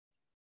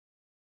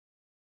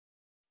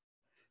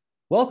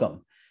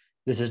Welcome.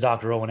 This is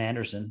Dr. Owen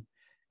Anderson,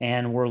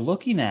 and we're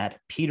looking at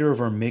Peter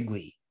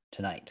Vermigli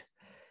tonight.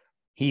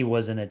 He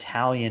was an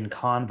Italian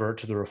convert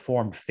to the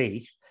Reformed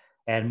faith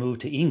and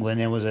moved to England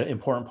and was an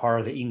important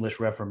part of the English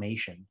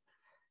Reformation.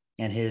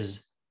 And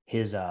his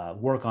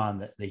work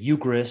on the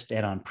Eucharist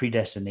and on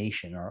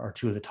predestination are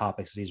two of the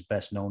topics that he's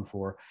best known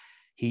for.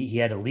 He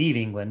had to leave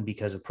England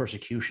because of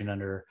persecution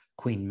under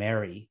Queen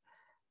Mary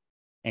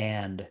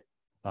and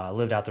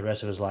lived out the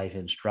rest of his life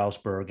in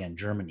Strasbourg and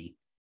Germany.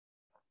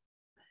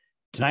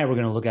 Tonight, we're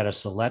going to look at a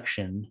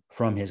selection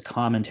from his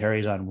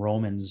commentaries on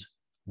Romans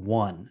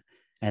 1.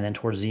 And then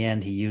towards the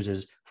end, he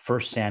uses 1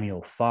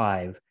 Samuel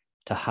 5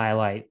 to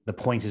highlight the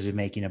points he's been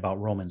making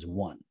about Romans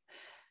 1.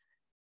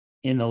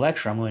 In the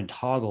lecture, I'm going to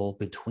toggle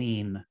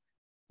between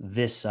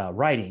this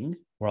writing,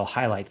 where I'll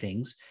highlight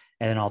things,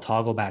 and then I'll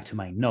toggle back to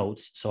my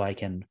notes so I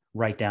can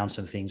write down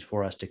some things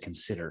for us to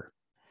consider.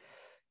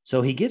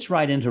 So he gets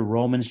right into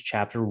Romans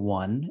chapter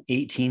 1,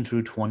 18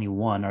 through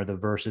 21 are the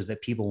verses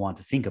that people want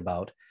to think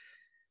about.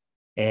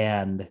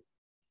 And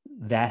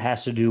that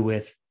has to do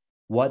with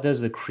what does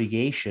the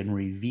creation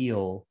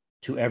reveal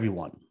to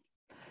everyone?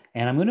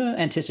 And I'm going to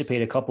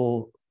anticipate a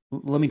couple,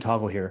 let me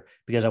toggle here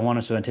because I want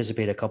us to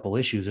anticipate a couple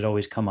issues that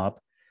always come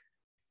up.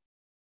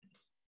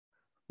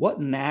 What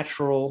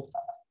natural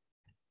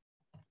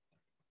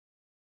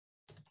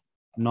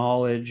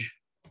knowledge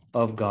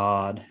of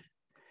God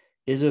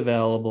is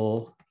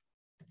available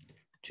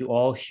to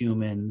all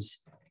humans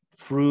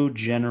through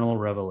general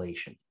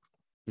revelation?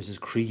 This is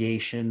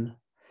creation.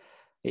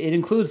 It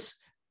includes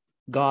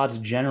God's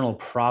general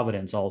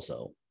providence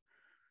also.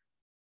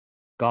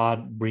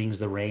 God brings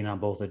the rain on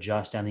both the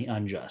just and the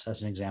unjust.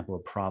 That's an example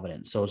of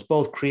providence. So it's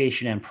both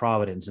creation and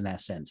providence in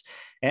that sense.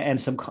 And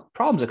some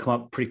problems that come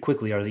up pretty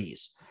quickly are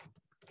these.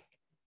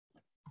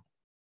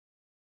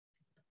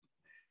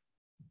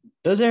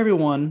 Does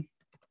everyone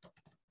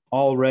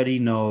already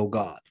know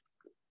God?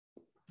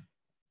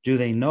 Do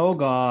they know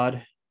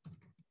God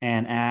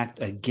and act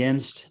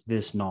against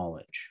this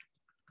knowledge?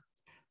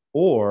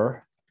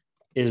 Or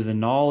is the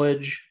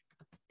knowledge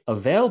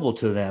available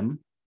to them,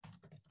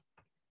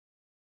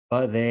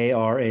 but they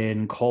are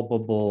in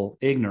culpable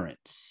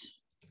ignorance?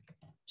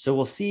 So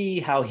we'll see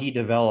how he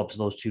develops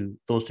those two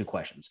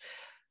questions.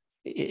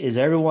 Does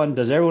everyone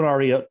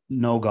already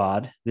know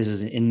God? This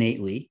is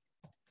innately.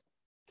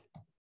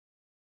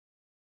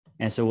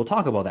 And so we'll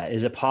talk about that.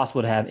 Is it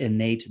possible to have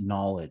innate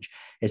knowledge?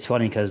 It's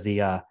funny because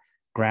the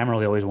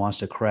Grammarly always wants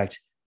to correct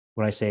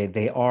when I say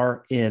they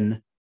are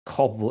in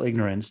culpable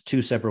ignorance,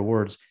 two separate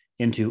words,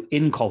 into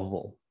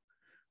inculpable,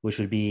 which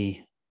would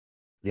be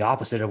the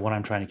opposite of what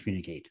I'm trying to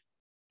communicate.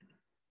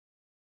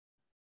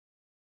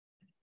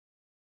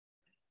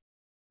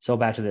 So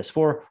back to this.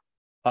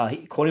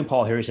 Quoting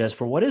Paul here, he says,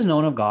 "For what is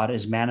known of God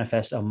is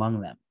manifest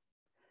among them."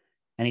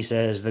 And he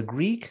says, the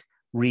Greek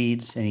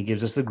reads, and he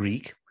gives us the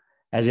Greek,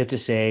 as if to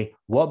say,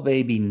 what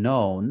may be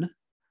known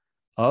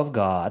of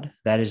God,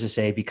 that is to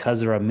say,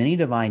 because there are many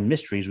divine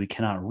mysteries we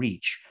cannot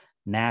reach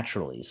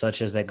naturally,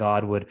 such as that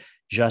God would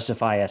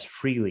justify us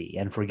freely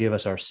and forgive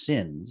us our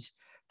sins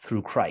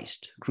through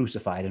Christ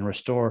crucified and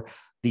restore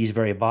these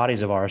very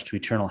bodies of ours to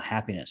eternal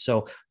happiness.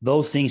 So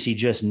those things he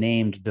just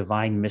named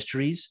divine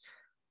mysteries,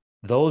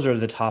 those are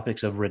the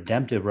topics of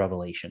redemptive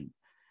revelation.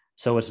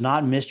 So it's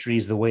not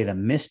mysteries the way the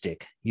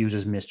mystic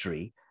uses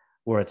mystery,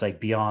 where it's like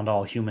beyond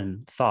all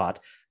human thought,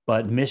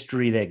 but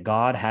mystery that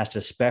God has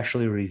to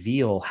specially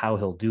reveal how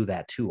he'll do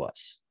that to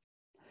us.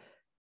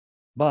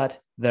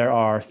 But there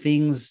are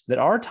things that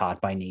are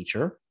taught by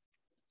nature.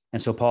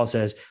 And so Paul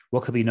says,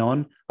 what could be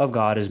known of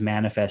God is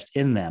manifest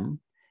in them.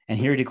 And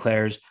here he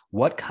declares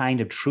what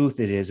kind of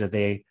truth it is that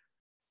they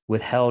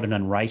withheld in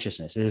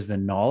unrighteousness. It is the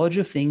knowledge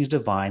of things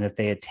divine that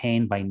they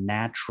attain by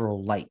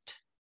natural light.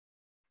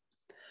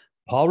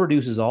 Paul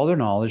reduces all their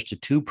knowledge to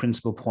two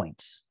principal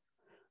points.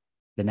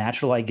 The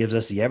natural light gives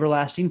us the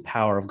everlasting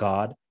power of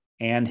God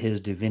and his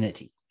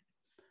divinity.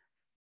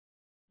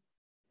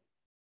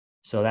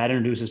 So that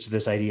introduces to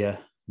this idea,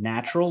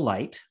 natural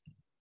light.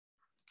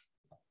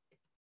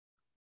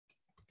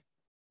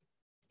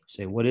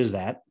 Say, what is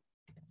that?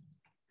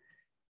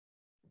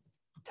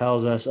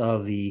 Tells us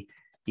of the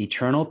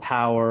eternal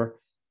power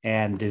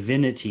and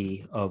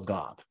divinity of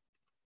God.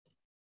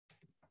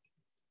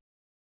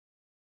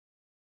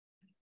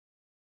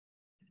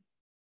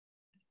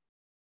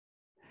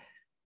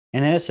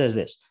 And then it says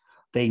this,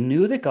 they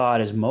knew that God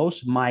is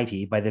most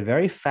mighty by the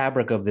very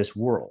fabric of this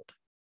world.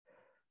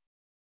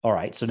 All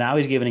right, so now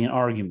he's giving an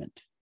argument.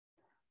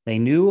 They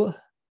knew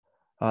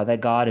that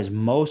God is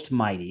most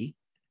mighty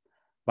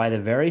by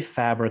the very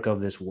fabric of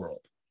this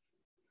world.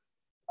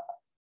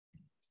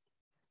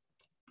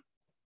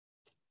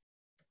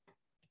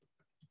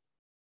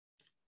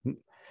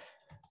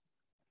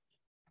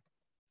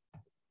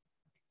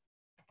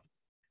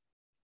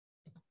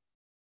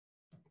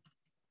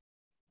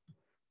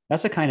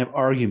 That's a kind of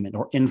argument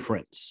or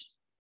inference.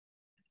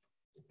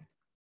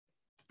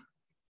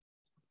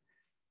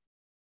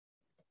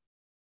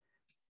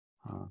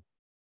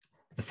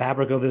 The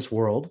fabric of this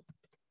world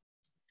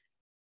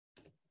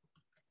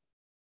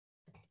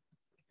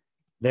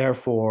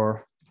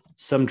therefore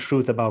some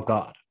truth about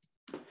God.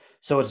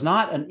 So it's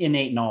not an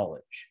innate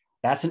knowledge.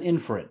 That's an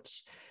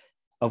inference.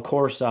 Of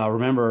course,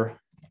 remember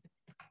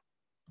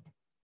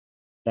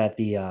that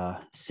the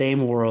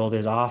same world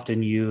is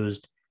often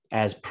used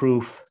as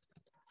proof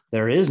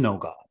there is no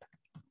God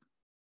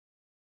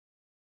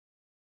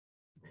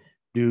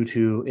due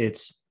to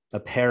its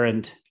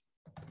apparent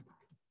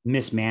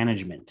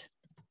mismanagement.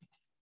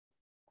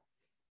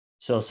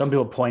 So some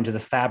people point to the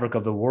fabric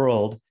of the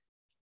world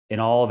in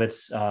all of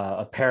its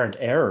apparent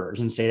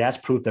errors and say that's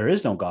proof there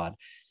is no God.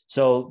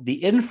 So the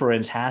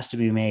inference has to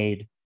be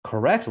made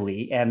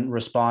correctly and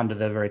respond to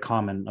the very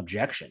common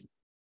objection.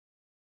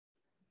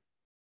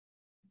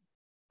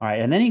 All right,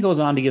 and then he goes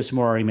on to give some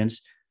more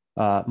arguments.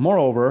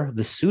 Moreover,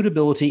 the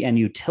suitability and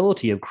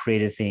utility of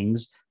created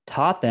things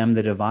taught them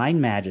the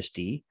divine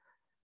majesty,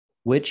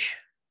 which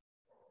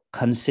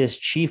consists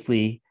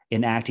chiefly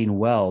in acting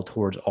well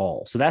towards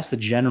all. So that's the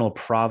general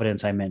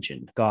providence I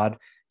mentioned. God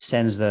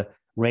sends the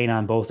rain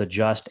on both the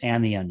just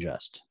and the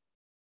unjust.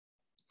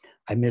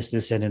 I missed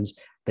this sentence.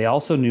 They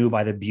also knew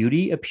by the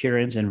beauty,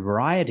 appearance, and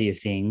variety of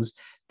things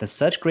that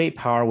such great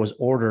power was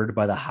ordered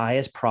by the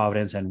highest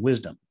providence and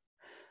wisdom.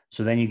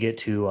 So then you get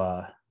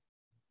to,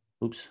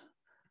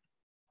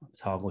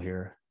 toggle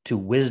here, to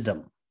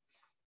wisdom.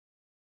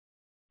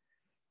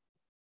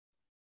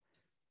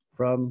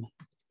 From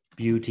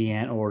beauty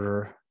and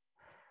order,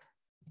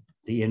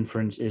 the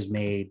inference is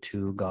made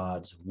to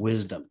God's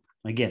wisdom.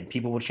 Again,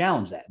 people will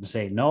challenge that and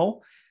say,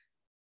 no,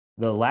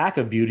 the lack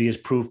of beauty is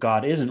proof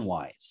God isn't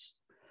wise.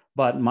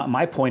 But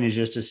my point is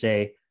just to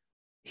say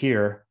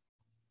here,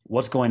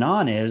 what's going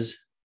on is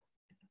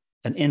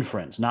an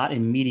inference, not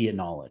immediate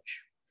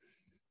knowledge.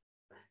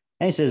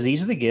 And he says,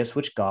 these are the gifts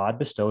which God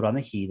bestowed on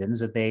the heathens,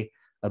 that they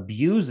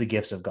abuse the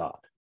gifts of God.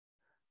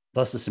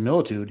 Thus, the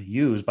similitude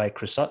used by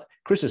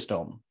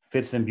Chrysostom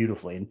fits them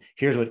beautifully. And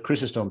here's what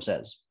Chrysostom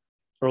says,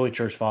 early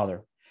church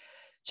father.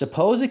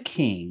 Suppose a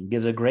king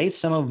gives a great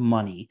sum of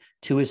money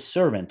to his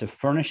servant to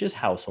furnish his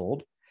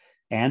household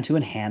and to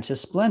enhance his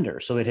splendor,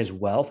 so that his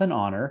wealth and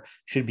honor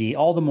should be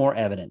all the more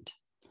evident.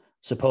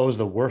 Suppose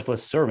the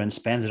worthless servant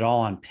spends it all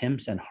on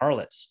pimps and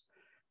harlots.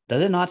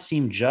 Does it not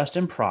seem just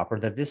and proper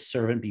that this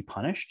servant be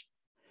punished?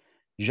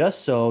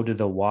 Just so do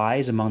the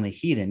wise among the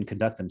heathen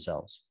conduct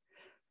themselves.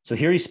 So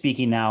here he's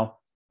speaking now,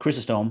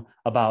 Chrysostom,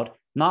 about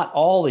not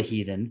all the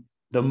heathen,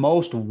 the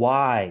most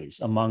wise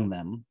among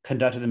them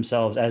conducted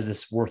themselves as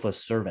this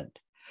worthless servant.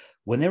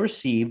 When they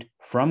received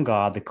from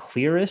God the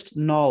clearest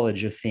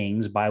knowledge of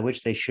things by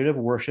which they should have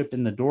worshipped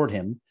and adored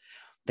him,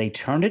 they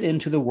turned it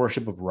into the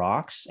worship of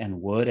rocks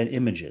and wood and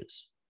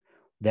images.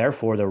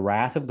 Therefore, the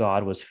wrath of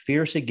God was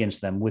fierce against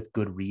them with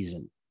good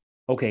reason.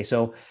 Okay,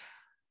 so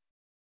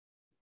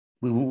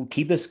we will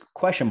keep this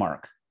question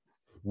mark.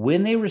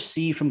 When they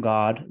received from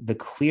God the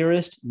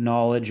clearest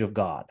knowledge of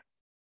God,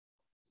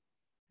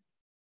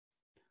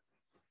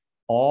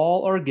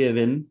 all are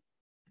given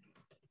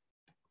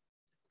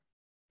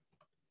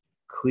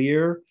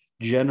clear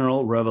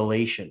general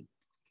revelation.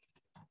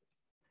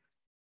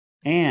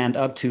 And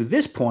up to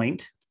this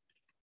point,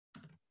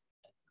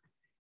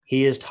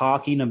 he is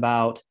talking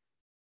about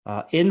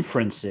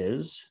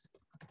inferences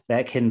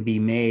that can be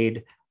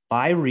made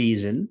by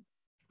reason,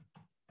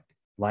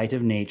 light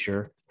of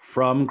nature,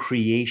 from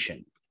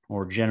creation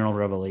or general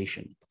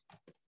revelation.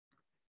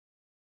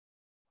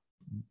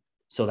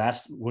 So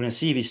we're going to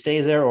see if he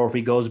stays there or if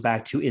he goes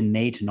back to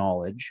innate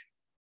knowledge.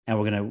 And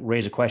we're going to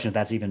raise a question if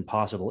that's even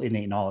possible,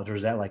 innate knowledge, or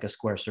is that like a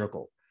square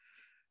circle?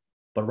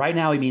 But right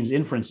now he means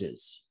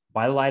inferences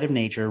by the light of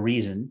nature,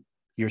 reason.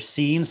 You're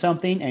seeing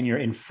something and you're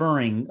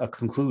inferring a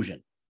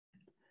conclusion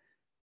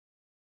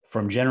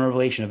from general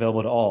revelation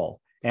available to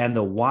all. And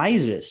the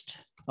wisest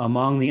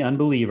among the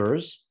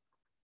unbelievers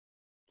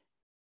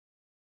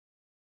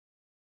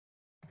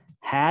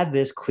had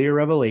this clear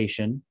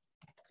revelation,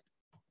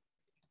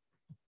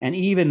 and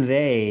even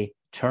they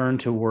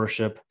turned to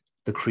worship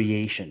the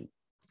creation.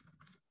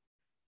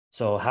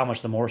 So how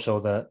much the more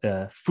so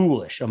the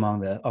foolish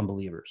among the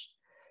unbelievers.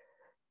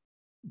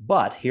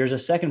 But here's a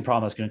second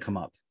problem that's going to come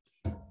up.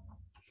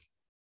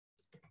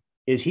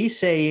 Is he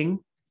saying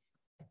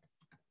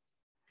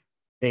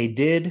they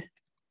did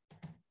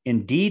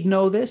indeed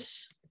know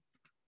this?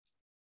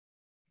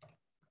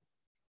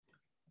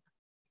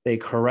 They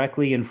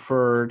correctly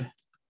inferred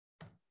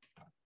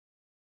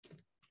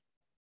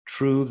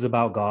truths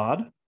about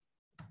God,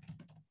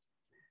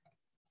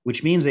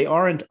 which means they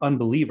aren't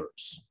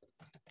unbelievers.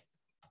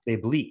 They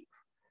believe.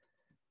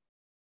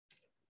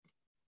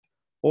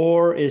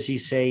 Or is he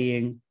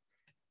saying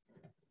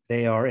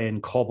they are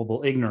in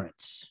culpable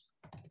ignorance,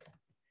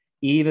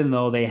 even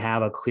though they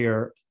have a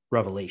clear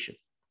revelation?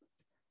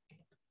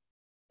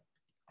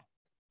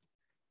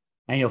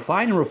 And you'll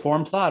find in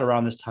Reformed thought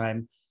around this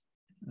time,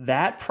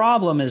 that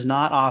problem is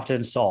not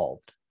often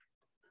solved.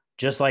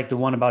 Just like the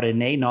one about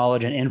innate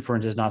knowledge and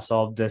inference is not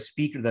solved,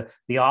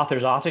 the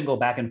authors often go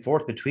back and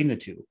forth between the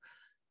two.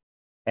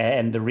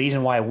 And the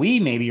reason why we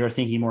maybe are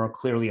thinking more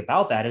clearly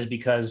about that is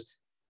because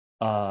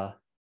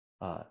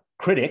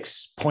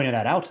critics pointed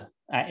that out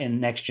in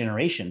next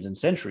generations and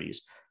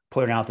centuries.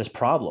 pointed out this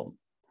problem,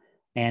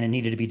 and it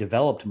needed to be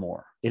developed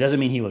more. It doesn't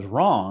mean he was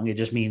wrong. It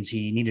just means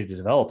he needed to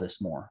develop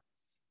this more.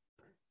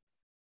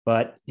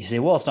 But you say,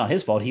 well, it's not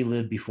his fault. He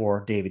lived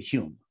before David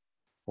Hume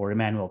or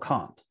Immanuel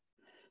Kant.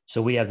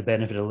 So we have the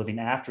benefit of living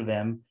after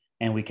them,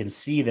 and we can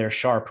see their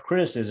sharp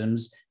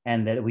criticisms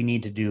and that we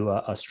need to do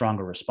a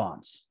stronger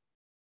response.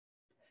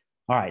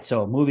 All right,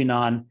 so moving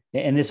on.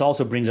 And this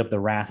also brings up the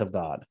wrath of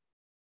God,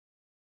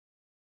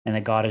 and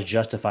that God is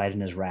justified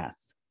in his wrath.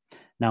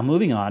 Now,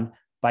 moving on,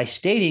 by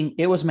stating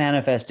it was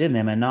manifest in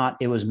them and not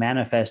it was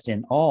manifest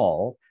in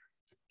all,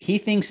 he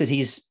thinks that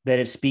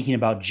it's speaking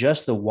about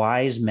just the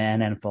wise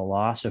men and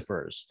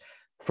philosophers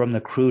from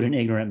the crude and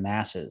ignorant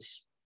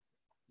masses.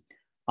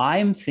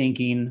 I'm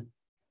thinking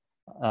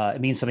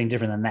it means something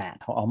different than that.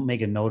 I'll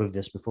make a note of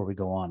this before we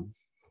go on.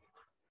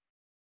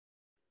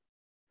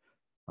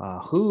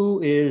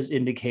 Who is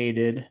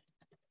indicated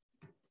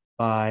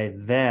by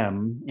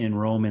them in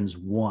Romans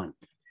 1?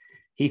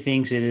 He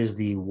thinks it is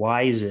the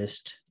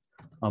wisest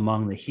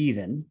among the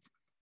heathen.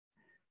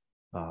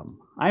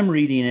 I'm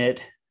reading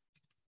it,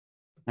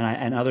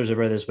 and others have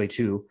read this way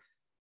too,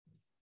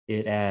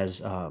 it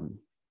as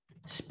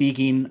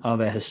speaking of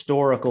a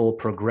historical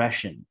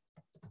progression.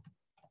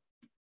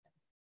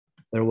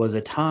 There was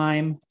a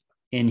time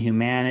in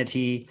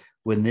humanity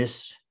when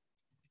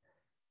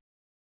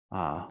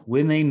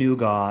when they knew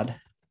God,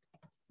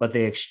 but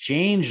they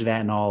exchanged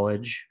that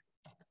knowledge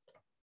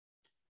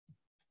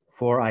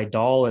for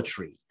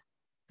idolatry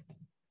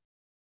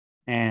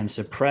and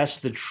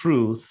suppressed the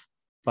truth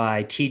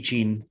by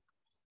teaching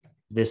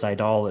this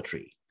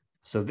idolatry.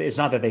 So it's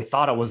not that they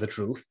thought it was the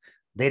truth.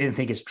 They didn't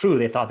think it's true.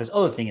 They thought this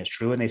other thing is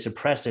true, and they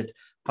suppressed it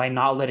by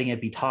not letting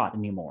it be taught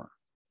anymore.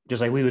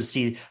 Just like we would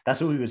see,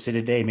 that's what we would say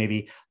today.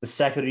 Maybe the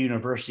secular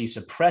university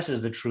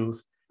suppresses the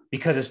truth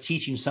because it's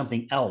teaching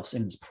something else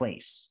in its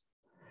place.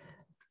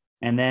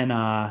 And then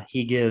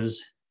he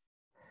gives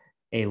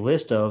a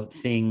list of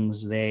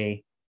things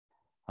they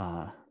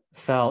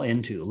fell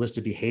into, a list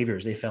of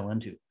behaviors they fell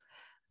into.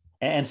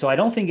 And so I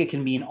don't think it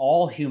can mean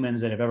all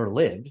humans that have ever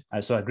lived.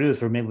 So I agree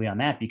with Vermigli on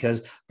that,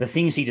 because the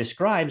things he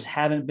describes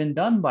haven't been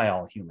done by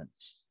all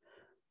humans.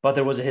 But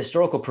there was a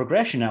historical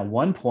progression at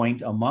one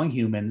point among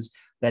humans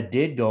that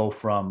did go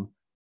from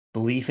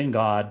belief in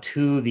God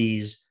to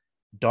the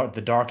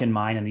darkened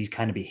mind and these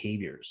kind of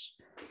behaviors.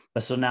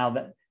 But so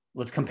now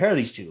let's compare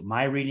these two,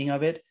 my reading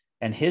of it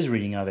and his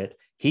reading of it.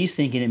 He's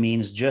thinking it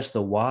means just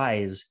the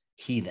wise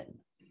heathen.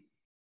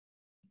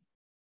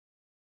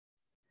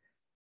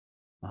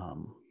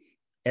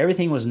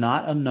 Everything was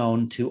not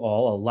unknown to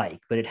all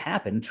alike, but it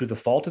happened through the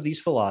fault of these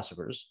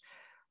philosophers.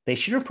 They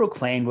should have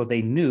proclaimed what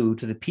they knew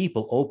to the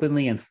people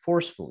openly and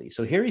forcefully.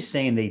 So here he's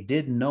saying they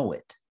did know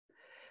it.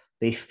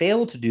 They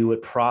failed to do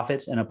what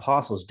prophets and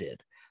apostles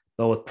did,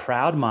 but with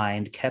proud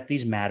mind kept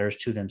these matters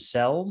to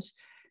themselves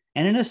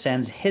and in a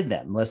sense hid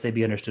them, lest they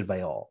be understood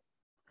by all.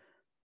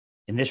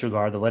 In this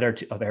regard, the letter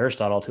of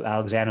Aristotle to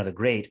Alexander the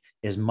Great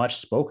is much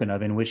spoken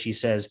of, in which he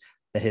says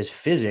that his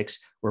physics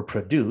were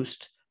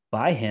produced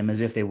by him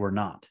as if they were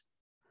not.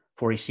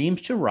 For he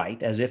seems to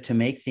write as if to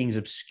make things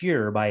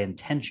obscure by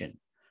intention,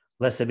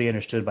 lest they be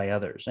understood by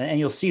others. And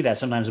you'll see that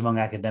sometimes among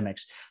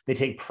academics. They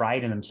take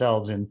pride in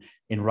themselves in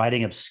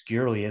writing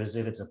obscurely as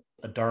if it's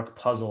a dark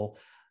puzzle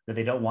that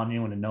they don't want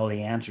anyone to know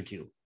the answer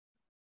to.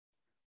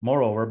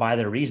 Moreover, by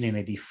their reasoning,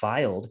 they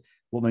defiled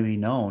what may be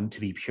known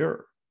to be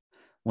pure.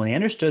 When they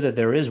understood that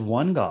there is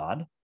one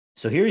God,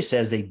 so here he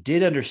says they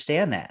did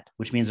understand that,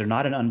 which means they're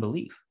not in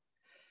unbelief,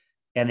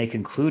 and they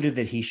concluded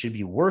that he should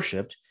be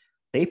worshipped,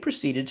 they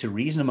proceeded to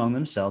reason among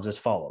themselves as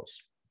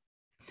follows.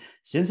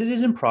 Since it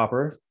is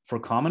improper for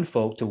common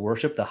folk to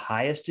worship the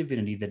highest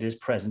divinity that is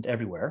present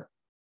everywhere,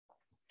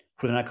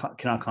 for they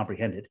cannot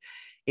comprehend it,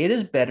 it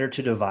is better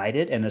to divide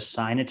it and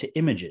assign it to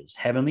images,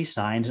 heavenly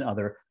signs, and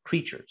other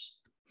creatures.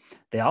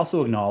 They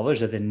also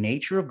acknowledge that the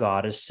nature of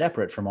God is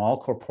separate from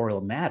all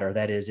corporeal matter,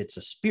 that is, it's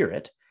a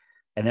spirit,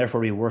 and therefore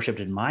be worshipped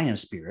in mind and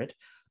spirit,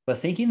 but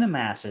thinking the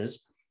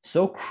masses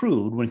so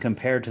crude when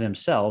compared to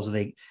themselves,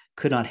 they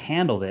could not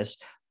handle this,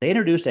 they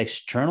introduced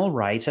external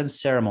rites and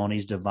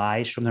ceremonies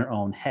devised from their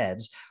own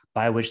heads,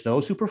 by which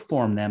those who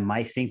performed them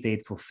might think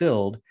they'd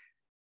fulfilled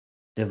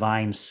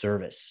divine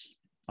service.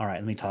 All right,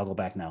 let me toggle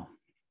back now,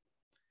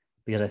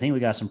 because I think we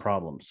got some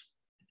problems.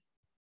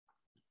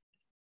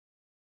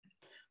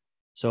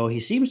 So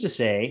he seems to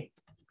say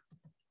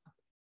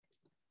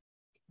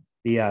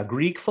the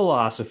Greek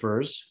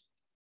philosophers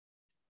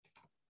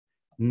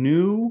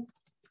knew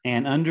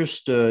and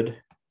understood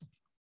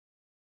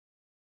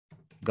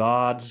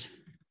God's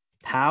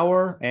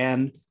power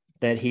and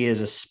that he is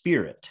a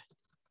spirit,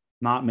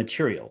 not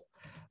material.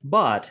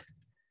 But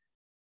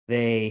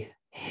they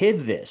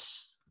hid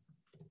this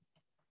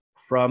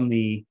from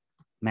the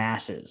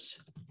masses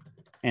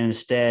and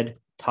instead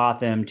taught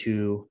them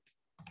to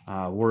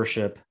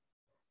worship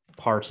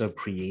parts of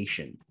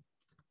creation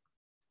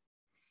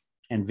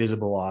and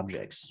visible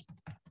objects.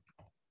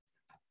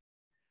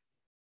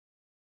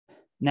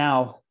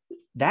 Now,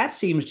 that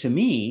seems to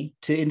me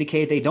to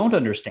indicate they don't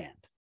understand.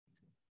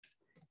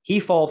 He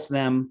faults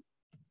them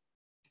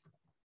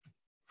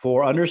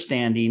for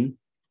understanding,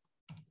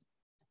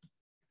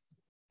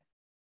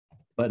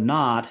 but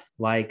not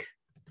like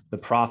the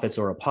prophets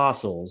or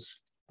apostles,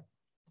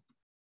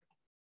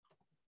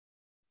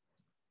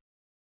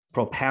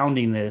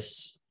 propounding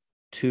this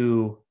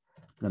to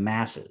the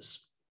masses.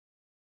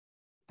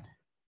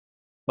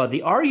 But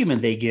the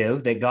argument they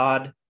give that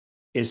God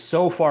is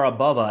so far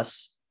above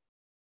us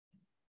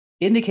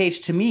indicates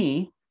to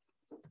me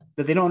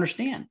that they don't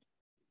understand.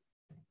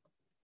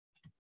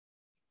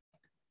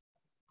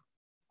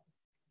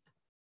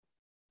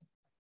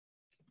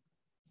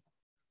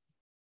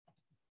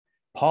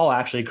 Paul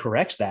actually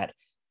corrects that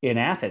in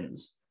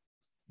Athens,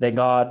 that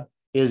God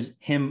is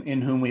him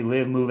in whom we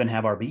live, move, and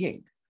have our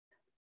being.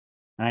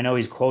 And I know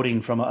he's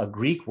quoting from a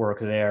Greek work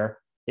there.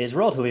 It's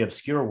relatively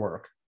obscure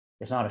work.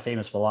 It's not a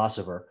famous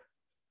philosopher.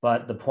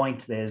 But the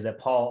point is that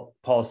Paul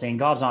is saying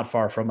God's not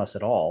far from us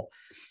at all.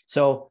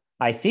 So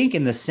I think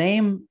in the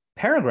same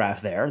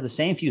paragraph there, the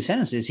same few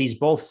sentences, he's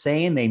both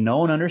saying they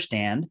know and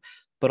understand,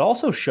 but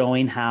also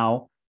showing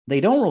how they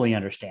don't really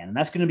understand. And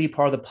that's going to be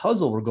part of the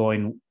puzzle we're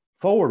going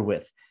forward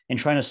with and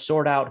trying to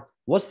sort out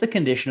what's the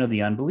condition of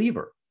the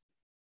unbeliever.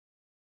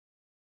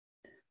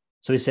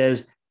 So he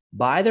says,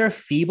 by their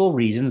feeble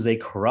reasons, they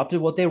corrupted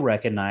what they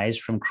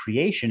recognized from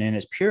creation in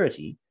its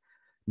purity,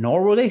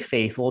 nor were they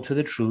faithful to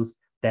the truth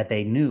that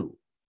they knew.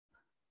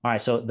 All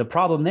right, so the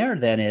problem there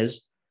then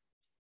is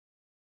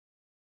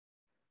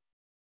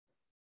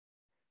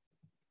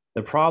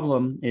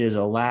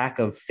a lack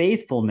of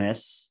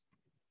faithfulness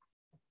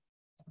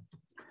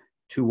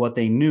to what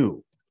they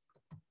knew.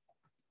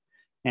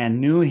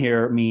 And knew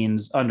here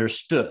means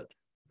understood.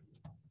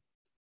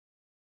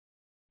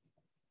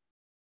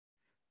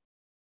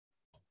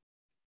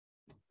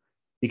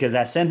 Because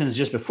that sentence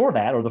just before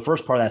that, or the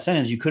first part of that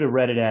sentence, you could have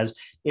read it as,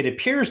 it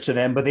appears to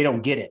them, but they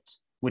don't get it,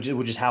 which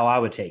is how I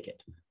would take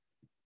it.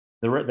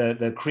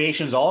 The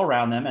creation's all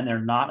around them, and they're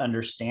not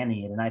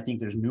understanding it. And I think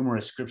there's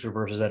numerous scripture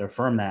verses that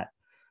affirm that.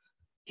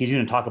 He's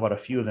going to talk about a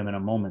few of them in a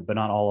moment, but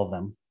not all of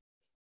them.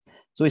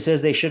 So he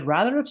says they should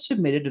rather have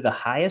submitted to the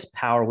highest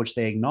power which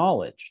they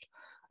acknowledged,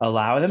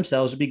 allowing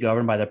themselves to be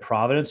governed by the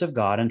providence of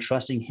God and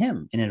trusting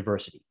him in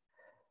adversity.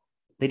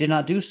 They did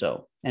not do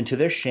so, and to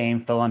their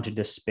shame fell unto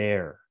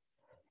despair.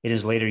 In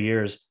his later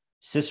years,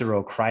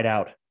 Cicero cried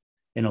out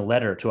in a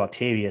letter to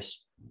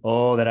Octavius,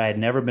 "Oh, that I had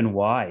never been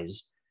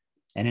wise."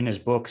 And in his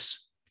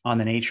books on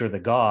the nature of the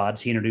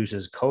gods, he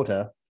introduces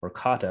Cota,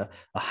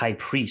 a high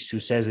priest who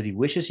says that he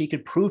wishes he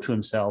could prove to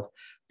himself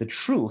the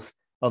truth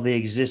of the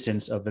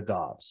existence of the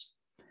gods.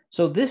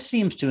 So this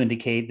seems to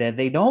indicate that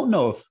they don't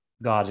know if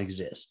gods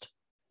exist,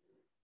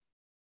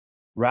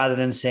 rather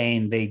than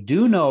saying they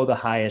do know the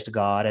highest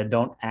God and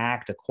don't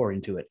act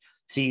according to it.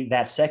 See,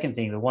 that second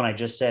thing, the one I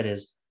just said,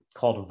 is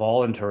called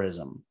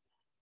voluntarism.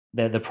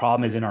 That the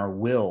problem is in our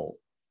will.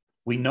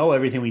 We know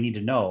everything we need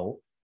to know,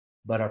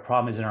 but our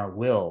problem is in our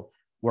will.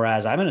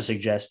 Whereas I'm going to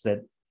suggest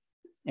that,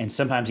 and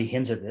sometimes he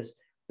hints at this,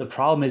 the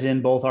problem is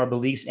in both our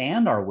beliefs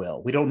and our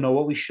will. We don't know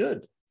what we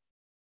should.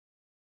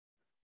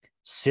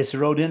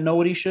 Cicero didn't know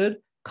what he should.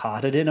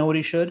 Cotta didn't know what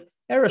he should.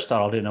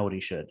 Aristotle didn't know what he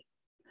should.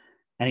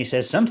 And he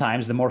says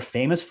sometimes the more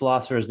famous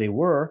philosophers they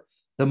were,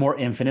 the more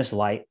infamous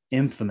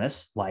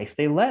life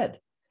they led.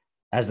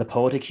 As the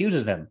poet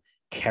accuses them,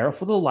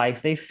 careful the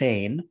life they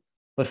feign,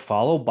 but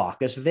follow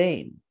Bacchus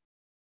vain.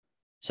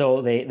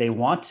 So they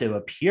want to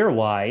appear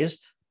wise,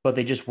 but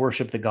they just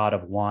worship the god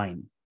of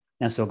wine.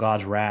 And so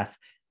God's wrath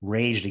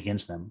raged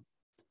against them.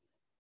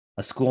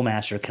 A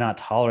schoolmaster cannot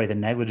tolerate the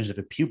negligence of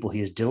a pupil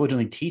he is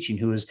diligently teaching,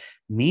 who is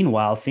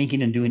meanwhile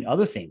thinking and doing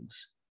other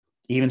things.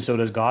 Even so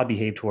does God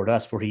behave toward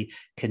us, for he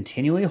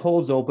continually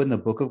holds open the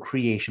book of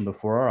creation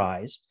before our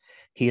eyes.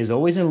 He is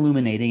always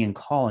illuminating and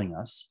calling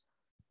us,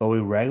 but we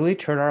regularly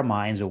turn our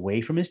minds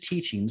away from his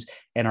teachings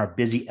and are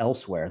busy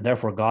elsewhere.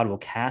 Therefore, God will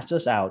cast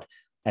us out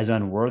as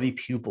unworthy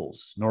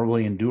pupils, nor will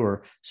he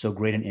endure so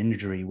great an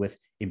injury with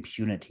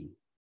impunity.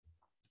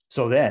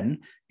 So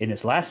then, in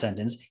this last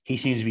sentence, he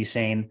seems to be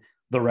saying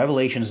the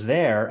revelation's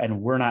there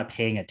and we're not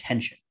paying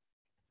attention,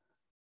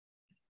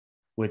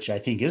 which I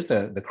think is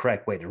the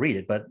correct way to read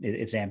it, but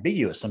it's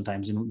ambiguous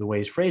sometimes in the way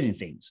he's phrasing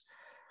things.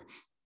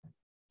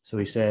 So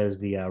he says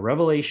the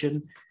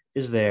revelation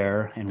is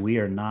there and we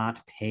are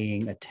not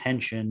paying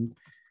attention,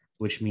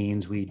 which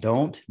means we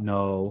don't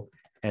know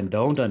and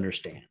don't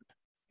understand.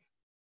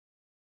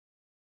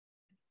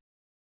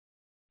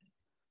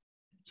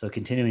 So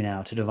continuing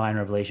now to divine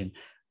revelation,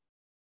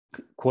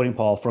 quoting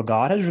Paul, "For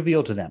God has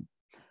revealed to them.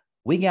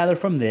 We gather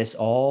from this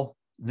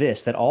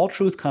that all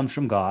truth comes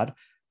from God,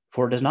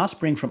 for it does not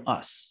spring from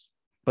us.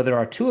 But there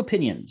are two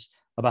opinions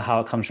about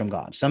how it comes from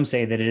God. Some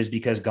say that it is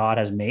because God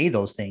has made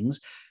those things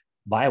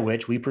by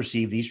which we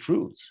perceive these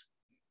truths.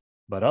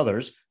 But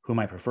others, whom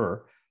I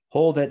prefer,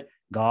 hold that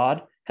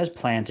God has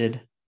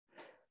planted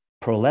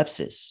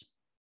prolepsis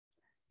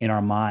in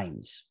our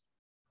minds.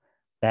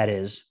 That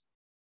is,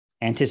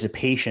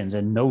 anticipations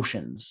and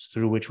notions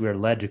through which we are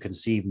led to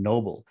conceive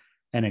noble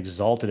and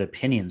exalted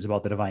opinions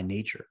about the divine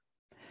nature.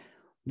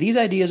 These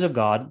ideas of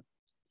God,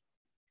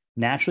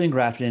 naturally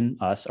engrafted in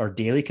us, are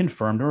daily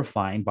confirmed and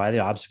refined by the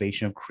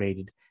observation of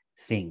created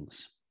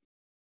things.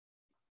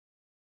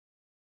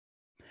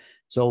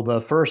 So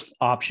the first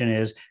option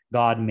is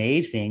God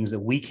made things that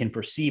we can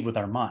perceive with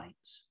our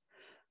minds.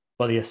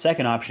 But the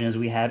second option is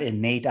we have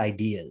innate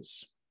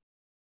ideas.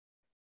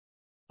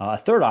 A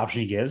third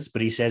option he gives,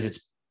 but he says it's,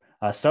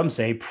 some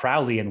say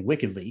proudly and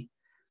wickedly,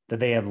 that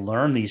they have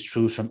learned these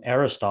truths from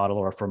Aristotle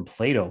or from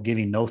Plato,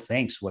 giving no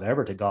thanks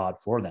whatever to God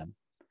for them.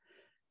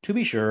 To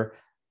be sure,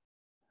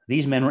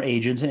 these men were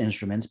agents and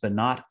instruments, but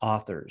not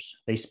authors.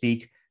 They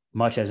speak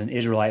much as an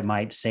Israelite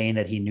might, saying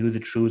that he knew the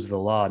truths of the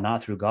law,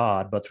 not through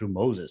God, but through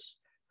Moses,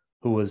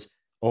 who was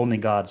only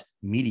God's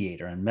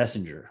mediator and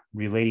messenger,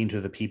 relating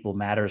to the people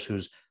matters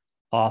whose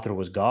author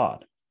was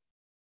God.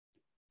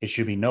 It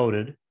should be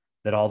noted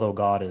that although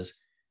God is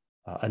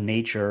a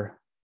nature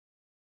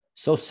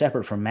so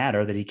separate from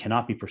matter that he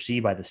cannot be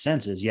perceived by the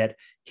senses, yet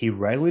he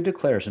regularly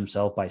declares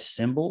himself by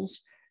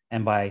symbols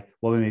and by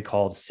what we may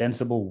call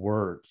sensible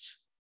words.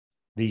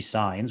 These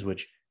signs,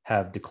 which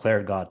have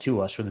declared God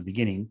to us from the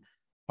beginning,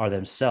 are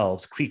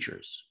themselves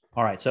creatures.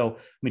 All right, so let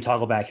me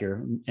toggle back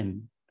here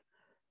and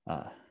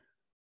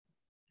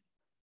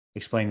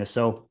explain this.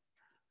 So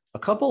a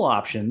couple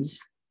options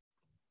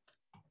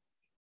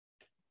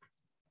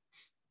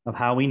of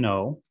how we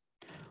know.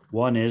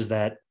 One is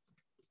that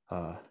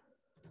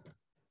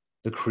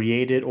the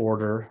created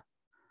order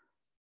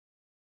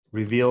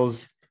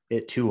reveals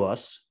it to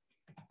us,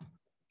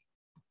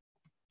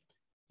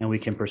 and we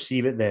can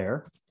perceive it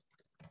there.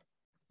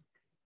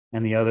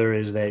 And the other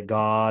is that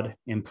God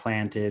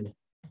implanted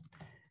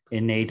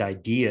innate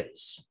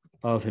ideas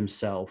of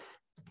himself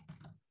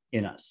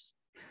in us.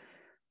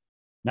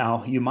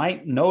 Now, you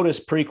might notice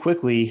pretty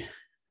quickly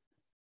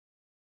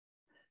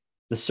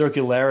the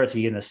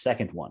circularity in the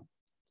second one.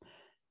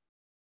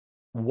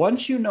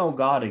 Once you know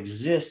God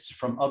exists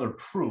from other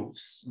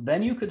proofs,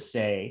 then you could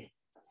say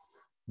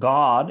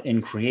God,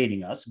 in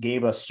creating us,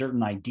 gave us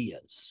certain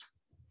ideas.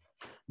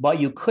 But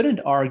you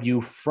couldn't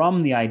argue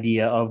from the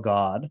idea of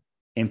God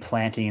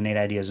implanting innate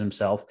ideas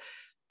himself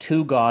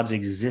to God's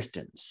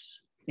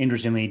existence.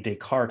 Interestingly,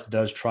 Descartes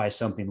does try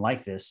something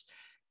like this,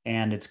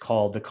 and it's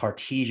called the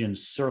Cartesian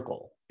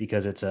circle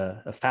because it's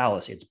a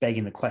fallacy. It's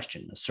begging the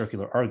question, a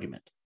circular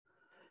argument.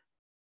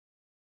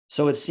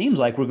 So it seems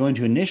like we're going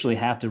to initially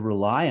have to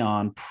rely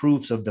on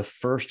proofs of the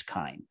first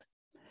kind.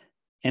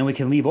 And we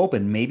can leave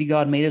open, maybe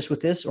God made us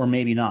with this or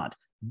maybe not.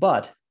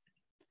 But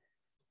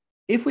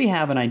if we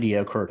have an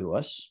idea occur to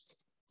us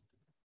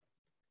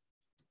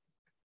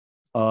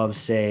of,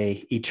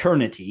 say,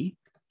 eternity,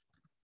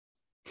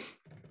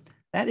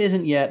 that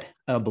isn't yet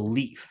a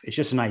belief. It's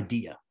just an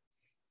idea.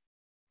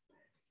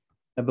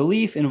 A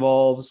belief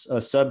involves a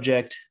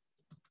subject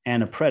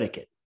and a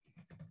predicate.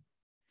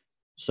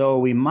 So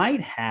we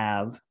might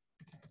have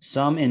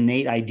some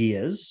innate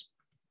ideas,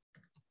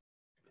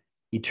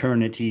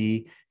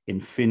 eternity,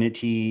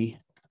 infinity,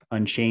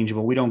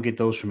 unchangeable. We don't get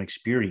those from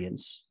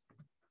experience.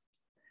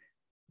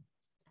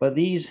 But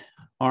these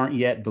aren't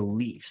yet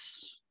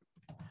beliefs.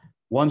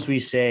 Once we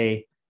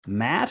say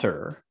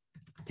matter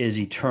is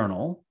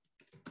eternal,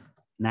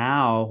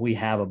 now we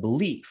have a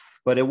belief,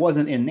 but it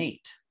wasn't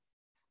innate.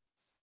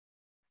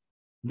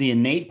 The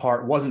innate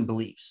part wasn't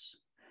beliefs.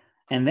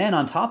 And then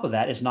on top of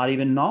that, it's not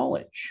even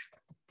knowledge.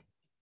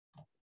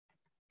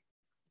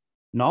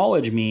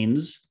 Knowledge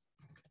means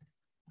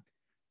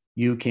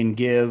you can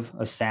give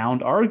a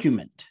sound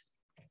argument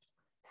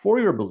for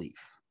your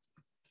belief.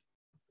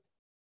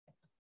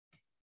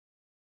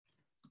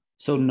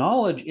 So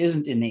knowledge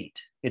isn't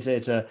innate. It's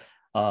a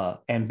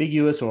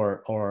ambiguous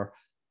or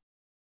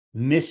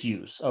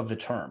misuse of the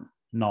term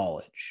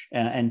knowledge.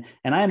 And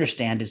I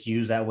understand it's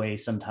used that way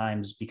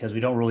sometimes because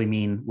we don't really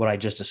mean what I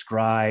just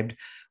described.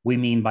 We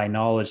mean by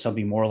knowledge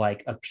something more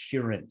like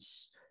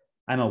appearance.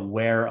 I'm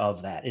aware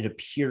of that. It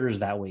appears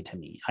that way to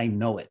me. I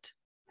know it.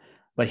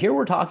 But here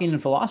we're talking in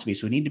philosophy,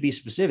 so we need to be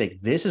specific.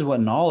 This is what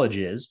knowledge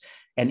is.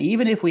 And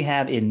even if we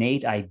have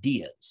innate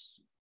ideas,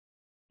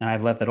 and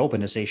I've left that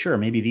open to say, sure,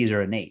 maybe these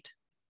are innate,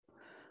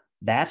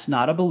 that's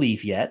not a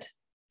belief yet.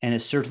 And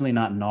it's certainly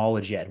not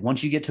knowledge yet.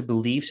 Once you get to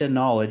beliefs and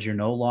knowledge, you're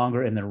no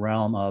longer in the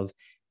realm of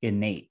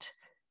innate.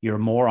 You're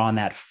more on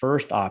that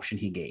first option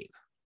he gave.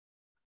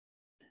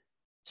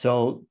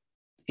 So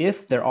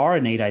if there are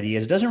innate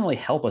ideas, it doesn't really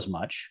help us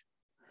much.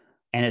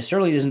 And it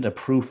certainly isn't a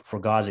proof for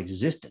God's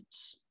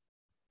existence.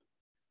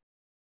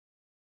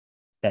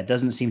 That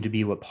doesn't seem to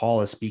be what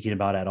Paul is speaking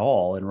about at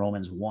all in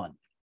Romans 1.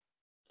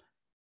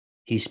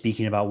 He's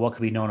speaking about what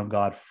could be known of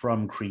God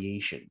from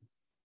creation.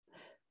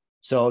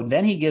 So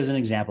then he gives an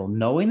example,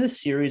 knowing the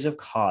series of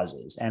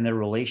causes and their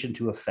relation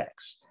to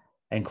effects,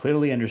 and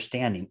clearly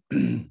understanding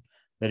that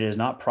it is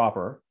not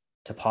proper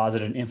to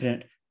posit an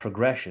infinite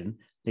progression,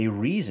 they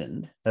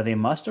reasoned that they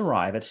must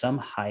arrive at some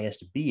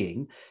highest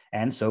being,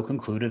 and so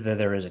concluded that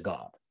there is a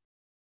God.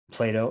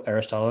 Plato,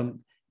 Aristotle, and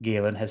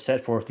Galen have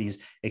set forth these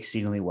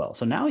exceedingly well.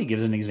 So now he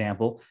gives an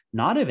example,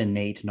 not of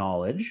innate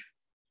knowledge,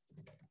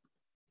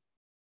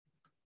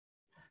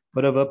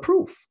 but of a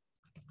proof.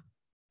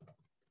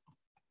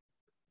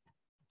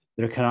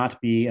 There cannot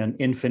be an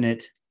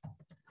infinite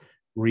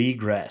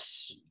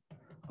regress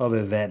of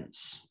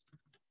events.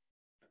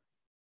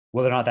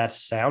 Whether or not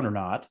that's sound or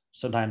not,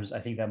 sometimes I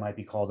think that might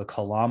be called the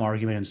Kalam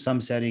argument in some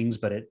settings,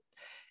 but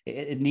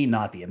it need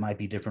not be. It might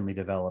be differently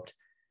developed.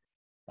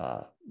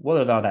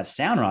 Whether or not that's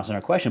sound or not is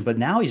another question. But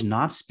now he's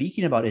not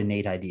speaking about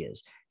innate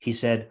ideas. He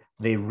said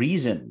they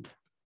reasoned.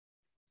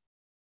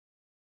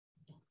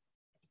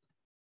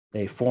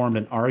 They formed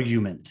an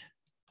argument.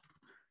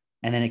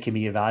 And then it can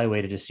be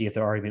evaluated to see if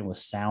their argument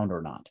was sound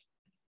or not.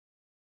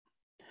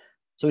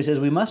 So he says,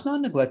 we must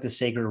not neglect the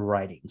sacred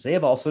writings. They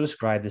have also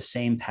described the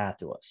same path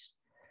to us.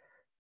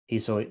 He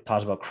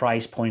talks about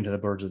Christ pointing to the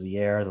birds of the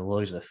air, the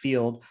lilies of the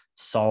field,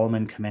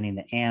 Solomon commending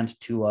the ant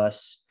to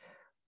us,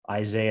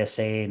 Isaiah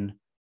saying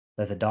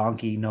that the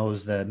donkey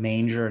knows the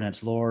manger and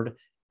its Lord,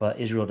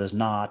 but Israel does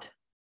not.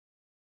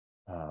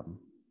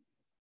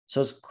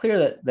 So it's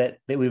clear that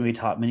we will be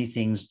taught many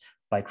things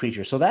by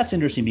creatures. So that's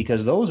interesting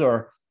because those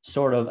are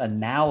sort of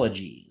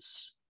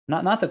analogies,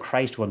 not the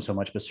Christ one so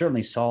much, but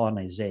certainly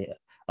Solomon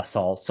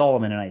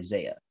and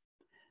Isaiah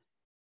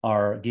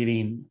are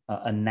giving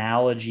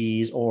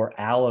analogies or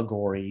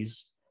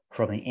allegories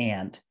from the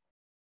ant.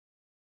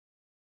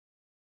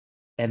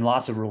 And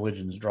lots of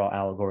religions draw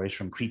allegories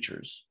from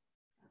creatures.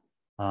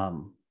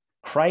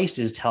 Christ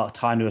is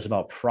talking to us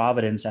about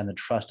providence and the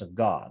trust of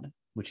God,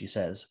 which he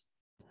says.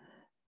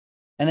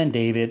 And then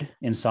David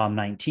in Psalm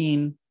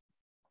 19,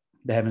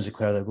 the heavens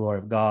declare the glory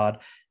of God,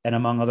 and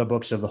among other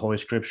books of the Holy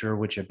Scripture,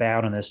 which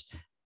abound in this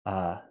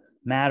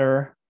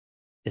matter,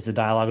 is the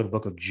dialogue of the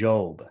book of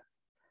Job.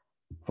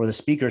 For the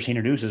speakers he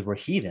introduces were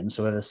heathen,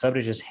 so that the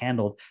subject is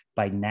handled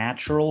by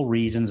natural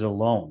reasons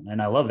alone. And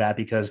I love that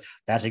because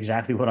that's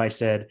exactly what I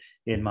said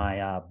in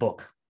my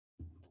book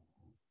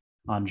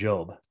on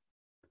Job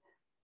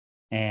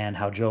and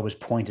how Job is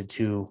pointed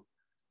to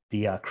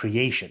the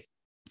creation,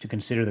 to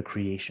consider the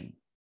creation.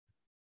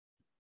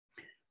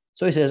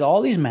 So he says,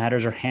 all these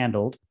matters are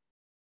handled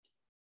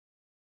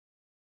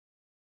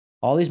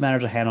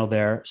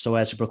there so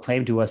as to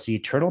proclaim to us the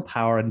eternal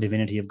power and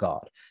divinity of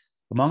God.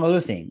 Among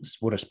other things,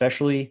 what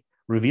especially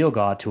reveal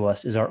God to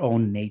us is our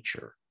own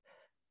nature,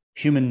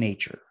 human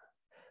nature.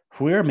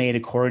 For we are made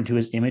according to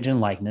his image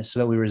and likeness so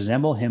that we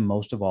resemble him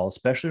most of all,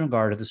 especially in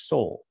regard to the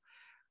soul,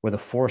 where the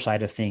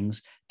foresight of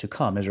things to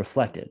come is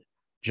reflected,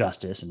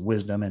 justice and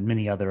wisdom and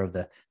many other of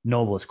the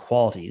noblest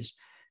qualities,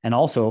 and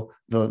also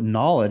the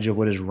knowledge of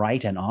what is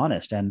right and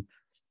honest and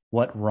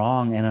what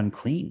wrong and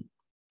unclean.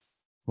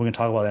 We're going to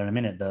talk about that in a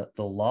minute,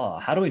 the law.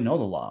 How do we know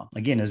the law?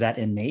 Again, is that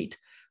innate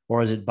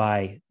or is it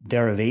by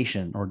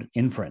derivation or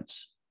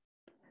inference?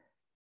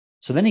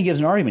 So then he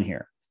gives an argument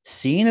here.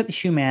 Seeing that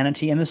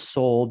humanity and the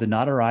soul did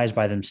not arise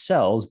by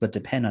themselves, but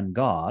depend on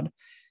God,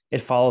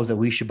 it follows that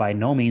we should by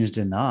no means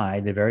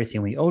deny the very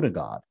thing we owe to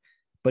God,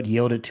 but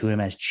yield it to him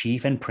as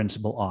chief and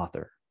principal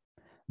author.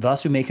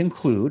 Thus we may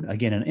conclude,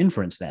 again, an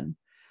inference then,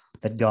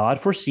 that God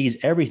foresees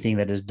everything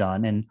that is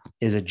done and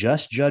is a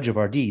just judge of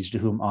our deeds, to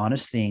whom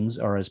honest things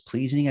are as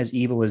pleasing as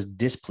evil is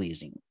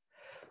displeasing.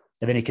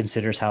 And then he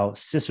considers how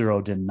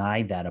Cicero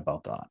denied that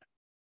about God.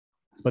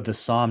 But the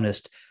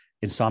psalmist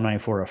in Psalm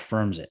 94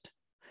 affirms it.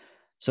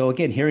 So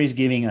again, here he's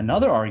giving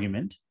another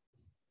argument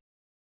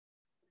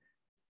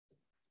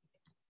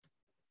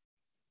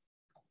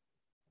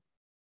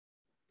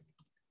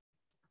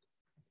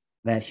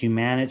that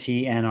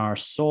humanity and our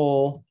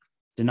soul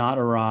do not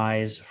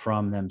arise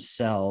from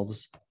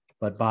themselves,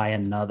 but by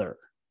another,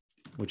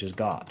 which is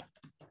God.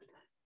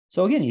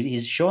 So again,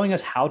 he's showing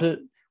us how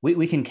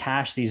we can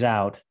cash these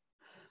out.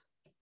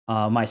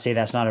 Might say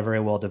that's not a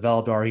very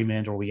well-developed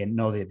argument, or we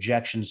know the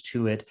objections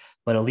to it,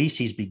 but at least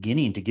he's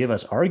beginning to give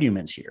us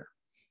arguments here.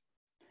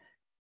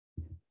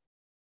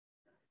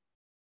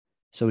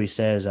 So he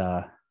says,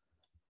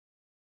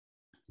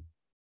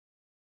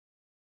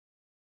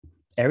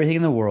 everything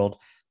in the world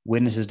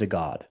witnesses to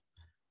God.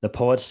 The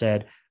poet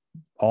said,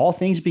 all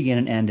things begin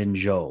and end in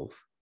Jove.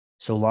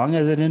 So long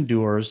as it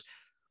endures,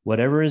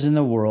 whatever is in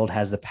the world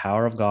has the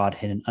power of God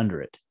hidden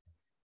under it.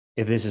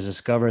 If this is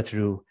discovered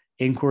through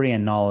inquiry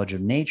and knowledge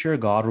of nature,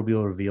 God will be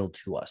revealed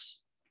to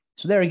us.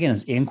 So there again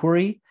is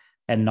inquiry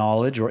and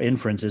knowledge or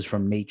inferences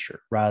from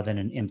nature rather than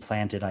an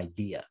implanted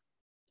idea.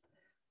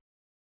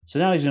 So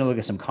now he's going to look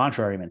at some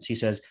contrary arguments. He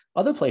says,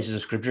 other places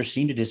of scripture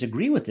seem to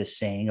disagree with this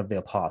saying of the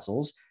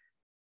apostles.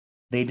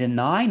 They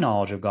deny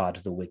knowledge of God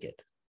to the wicked.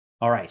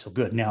 All right, so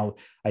good. Now,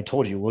 I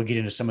told you, we'll get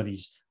into some of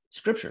these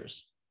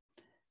scriptures.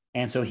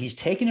 And so he's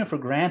taken it for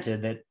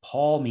granted that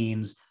Paul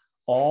means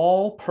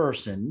all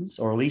persons,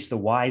 or at least the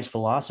wise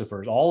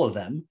philosophers, all of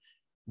them,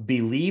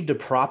 believed a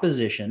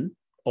proposition,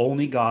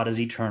 only God is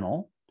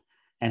eternal,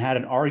 and had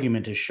an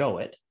argument to show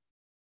it.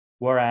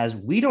 Whereas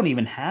we don't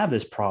even have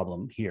this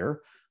problem here,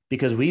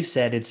 because we've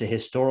said it's a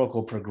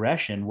historical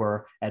progression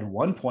where at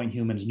one point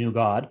humans knew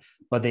God,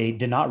 but they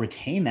did not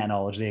retain that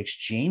knowledge. They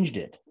exchanged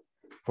it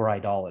for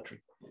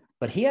idolatry.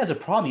 But he has a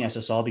problem he has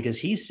to solve because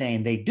he's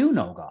saying they do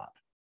know God.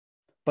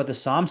 But the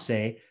Psalms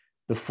say,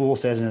 the fool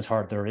says in his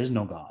heart, there is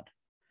no God.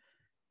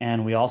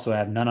 And we also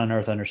have none on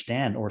earth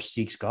understand or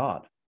seeks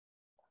God.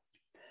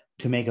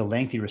 To make a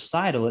lengthy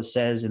recital, it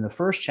says in the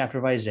first chapter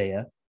of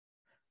Isaiah,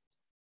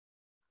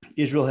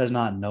 Israel has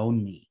not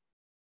known me.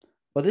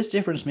 But this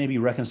difference may be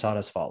reconciled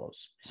as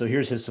follows. So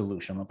here's his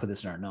solution. I'm going to put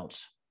this in our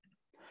notes.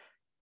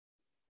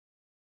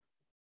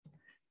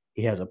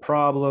 He has a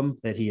problem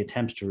that he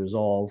attempts to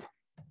resolve.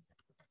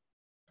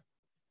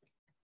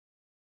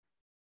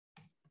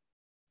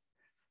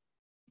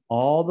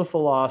 All the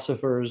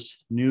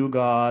philosophers knew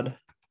God,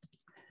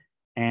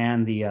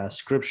 and the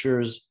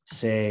scriptures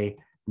say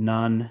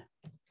none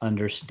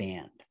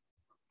understand.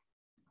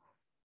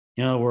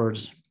 In other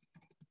words,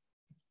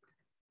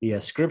 the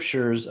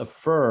scriptures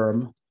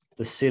affirm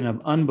the sin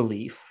of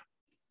unbelief,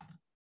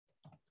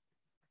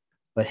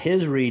 but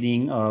his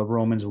reading of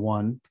Romans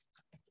 1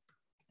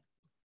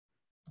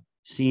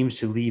 seems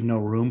to leave no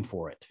room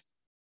for it.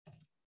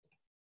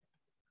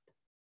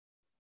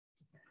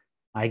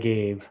 I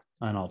gave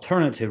an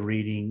alternative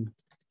reading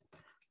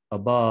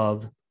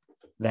above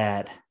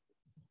that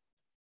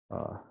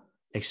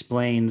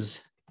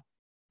explains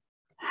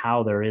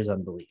how there is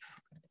unbelief.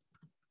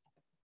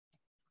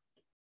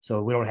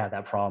 So we don't have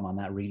that problem on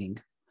that reading.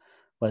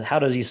 But how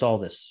does he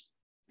solve this?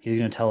 He's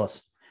going to tell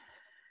us.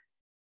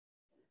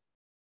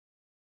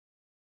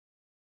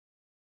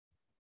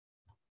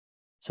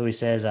 So he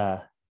says,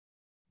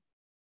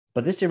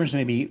 but this difference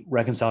may be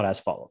reconciled as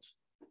follows.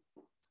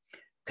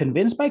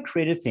 Convinced by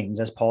created things,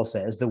 as Paul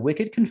says, the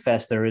wicked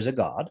confess there is a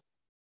God,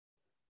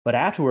 but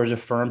afterwards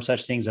affirm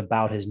such things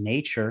about his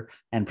nature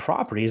and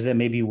properties that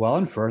may be well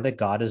inferred that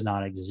God does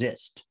not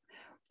exist.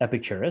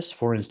 Epicurus,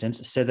 for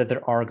instance, said that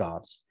there are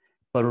gods,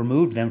 but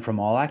removed them from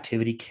all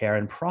activity, care,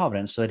 and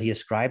providence, so that he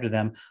ascribed to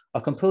them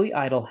a completely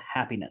idle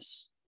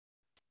happiness.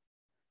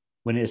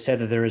 When it is said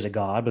that there is a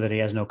God, but that he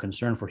has no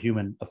concern for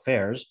human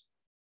affairs,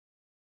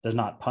 does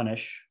not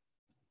punish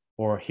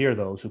or hear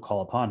those who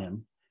call upon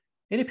him,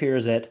 it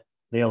appears that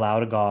they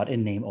allowed a God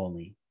in name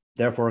only.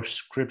 Therefore,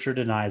 Scripture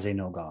denies they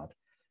know God.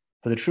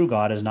 For the true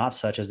God is not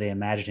such as they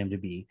imagined him to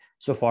be,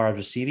 so far as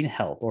receiving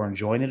help or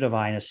enjoying the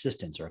divine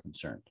assistance are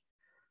concerned.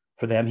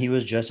 For them, he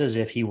was just as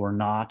if he were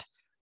not,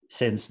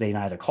 since they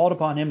neither called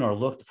upon him nor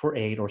looked for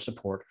aid or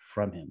support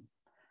from him.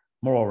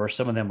 Moreover,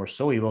 some of them were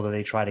so evil that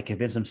they tried to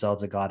convince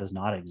themselves that God does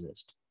not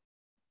exist.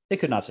 They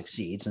could not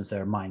succeed, since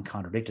their mind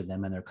contradicted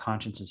them and their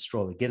consciences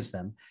strove against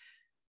them.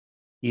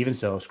 Even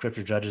so,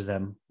 Scripture judges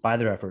them by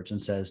their efforts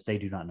and says they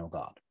do not know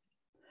God.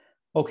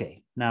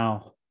 Okay,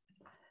 now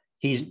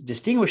he's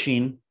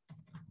distinguishing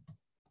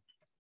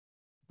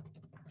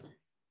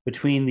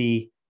between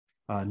the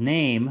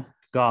name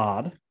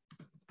God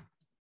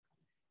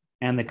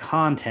and the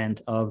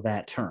content of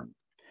that term.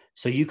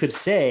 So you could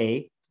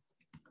say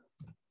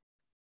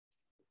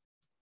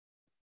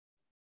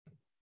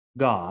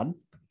God,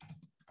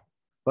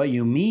 but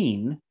you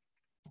mean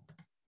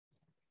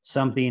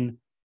something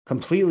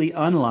completely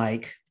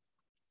unlike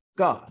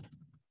God.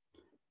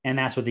 And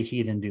that's what the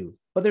heathen do.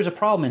 But there's a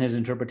problem in his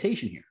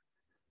interpretation here,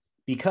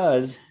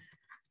 because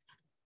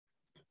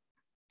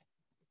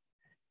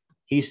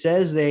he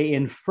says they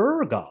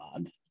infer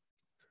God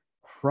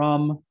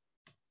from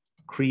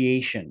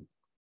creation.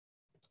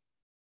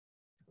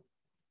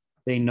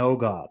 They know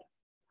God.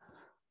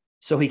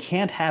 So he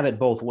can't have it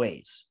both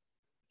ways.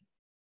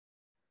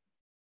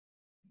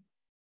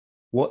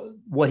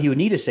 What he would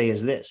need to say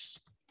is this: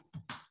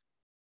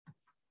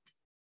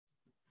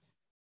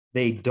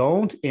 they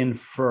don't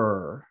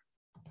infer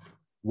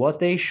what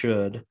they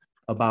should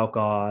about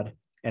God,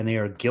 and they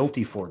are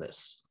guilty for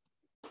this.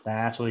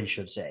 That's what he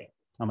should say.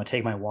 I'm going to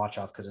take my watch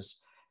off because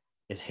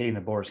it's hitting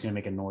the board. It's going to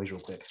make a noise real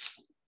quick.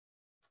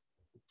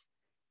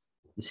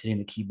 It's hitting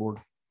the keyboard.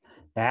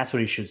 That's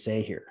what he should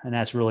say here. And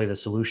that's really the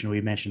solution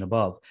we mentioned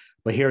above.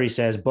 But here he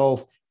says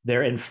both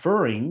they're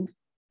inferring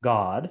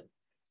God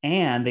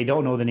and they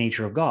don't know the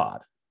nature of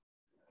God.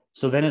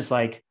 So then it's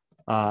like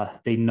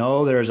they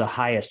know there's a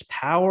highest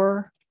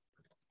power,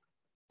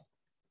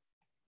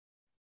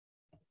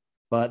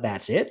 but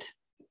that's it.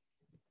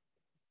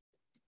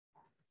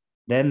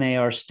 Then they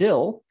are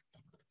still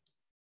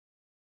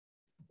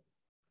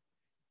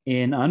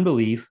in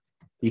unbelief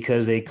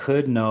because they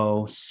could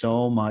know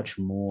so much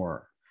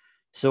more.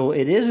 So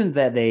it isn't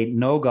that they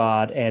know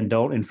God and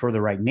don't infer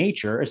the right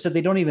nature. It's that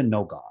they don't even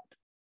know God.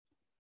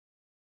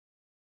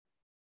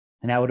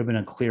 And that would have been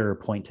a clearer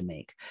point to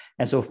make.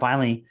 And so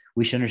finally,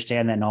 we should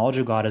understand that knowledge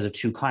of God is of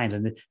two kinds.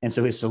 And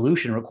so his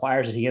solution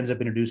requires that he ends up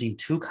introducing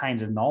two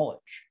kinds of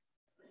knowledge.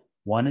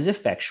 One is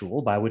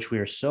effectual, by which we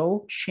are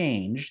so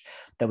changed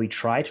that we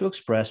try to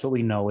express what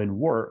we know in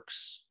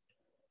works.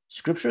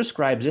 Scripture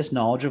ascribes this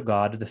knowledge of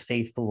God to the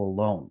faithful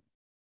alone.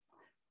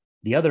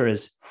 The other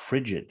is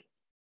frigid,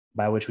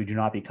 by which we do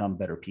not become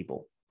better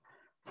people.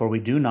 For we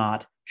do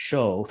not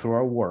show through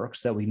our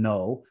works that we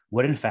know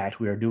what in fact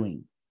we are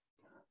doing.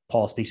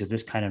 Paul speaks of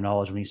this kind of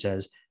knowledge when he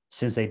says,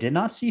 since they did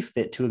not see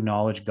fit to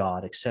acknowledge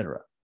God, etc.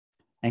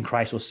 And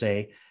Christ will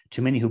say,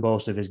 to many who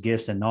boast of his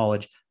gifts and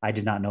knowledge, I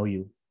did not know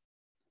you.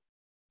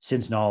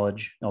 Since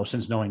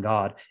knowing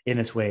God in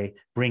this way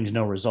brings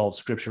no results,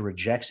 Scripture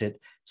rejects it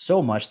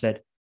so much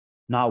that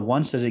not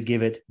once does it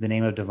give it the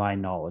name of divine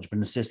knowledge, but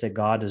insists that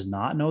God does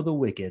not know the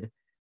wicked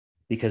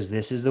because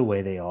this is the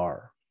way they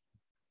are.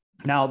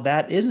 Now,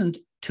 that isn't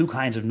two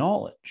kinds of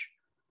knowledge.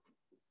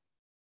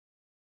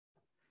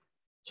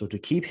 So to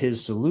keep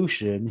his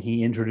solution,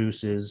 he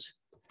introduces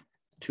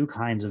two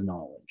kinds of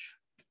knowledge.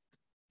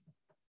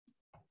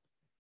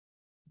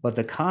 But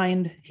the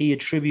kind he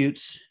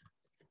attributes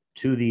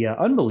to the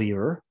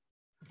unbeliever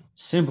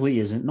simply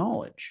isn't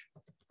knowledge.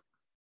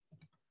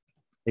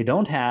 They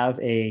don't have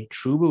a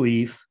true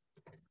belief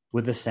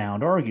with a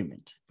sound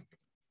argument.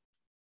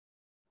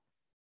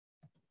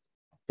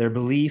 Their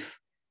belief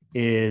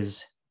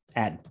is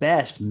at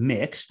best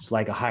mixed,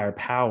 like a higher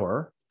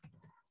power,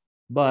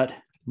 but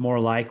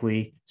more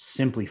likely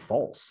simply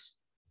false.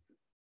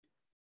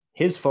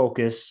 His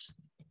focus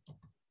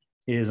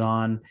is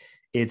on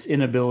its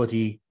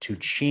inability to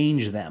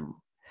change them.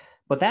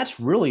 But that's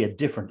really a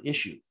different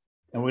issue.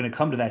 And we're going to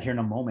come to that here in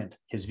a moment,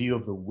 his view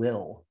of the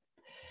will.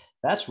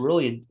 That's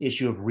really an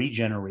issue of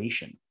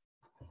regeneration.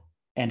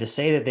 And to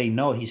say that they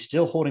know, he's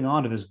still holding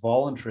on to this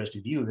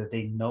voluntarist view that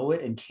they know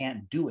it and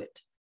can't do it.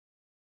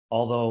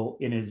 Although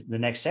in the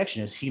next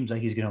section, it seems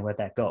like he's going to let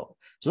that go.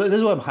 So this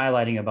is what I'm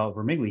highlighting about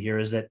Vermigli here,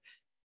 is that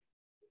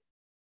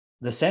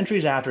the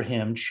centuries after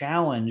him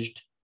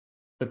challenged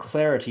the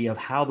clarity of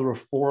how the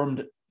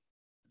Reformed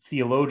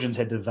theologians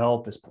had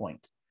developed this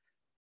point.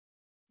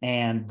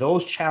 And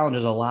those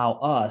challenges allow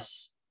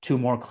us to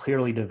more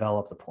clearly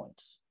develop the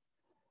points.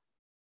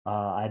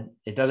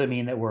 It doesn't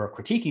mean that we're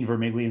critiquing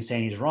Vermigli and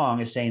saying he's wrong.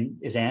 It's saying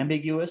it's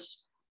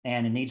ambiguous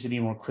and it needs to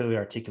be more clearly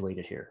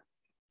articulated here.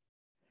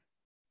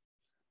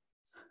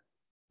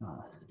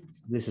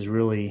 This is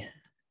really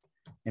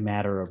a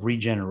matter of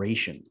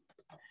regeneration.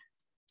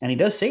 And he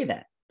does say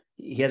that.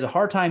 He has a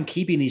hard time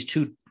keeping these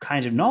two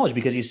kinds of knowledge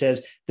because he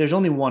says there's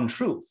only one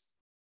truth.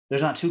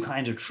 There's not two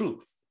kinds of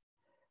truth.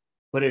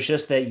 But it's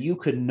just that you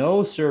could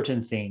know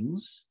certain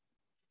things.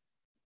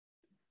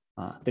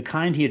 The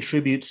kind he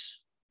attributes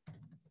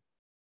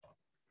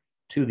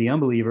to the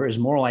unbeliever is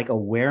more like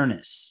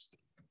awareness.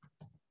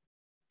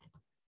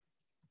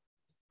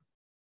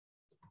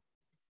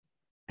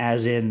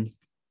 As in,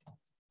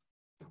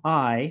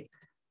 I,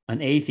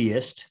 an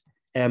atheist,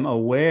 am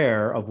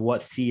aware of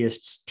what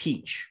theists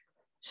teach.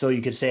 So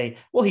you could say,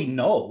 well, he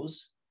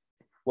knows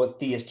what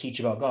theists teach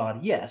about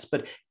God. Yes,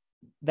 but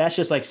that's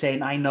just like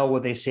saying, I know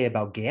what they say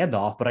about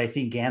Gandalf, but I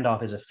think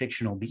Gandalf is a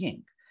fictional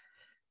being.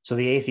 So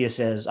the atheist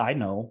says, I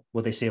know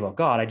what they say about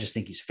God. I just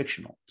think he's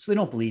fictional. So they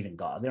don't believe in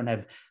God. They don't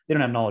have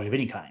knowledge of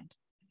any kind.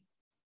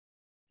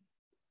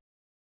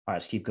 All right,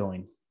 let's keep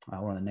going.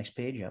 We're on the next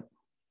page. Yep.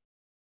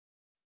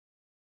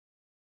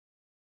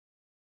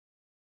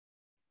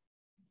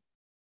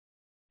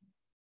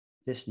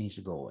 This needs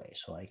to go away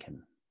so I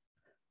can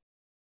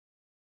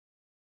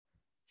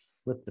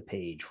flip the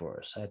page for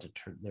us. I had to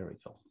turn, there we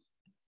go.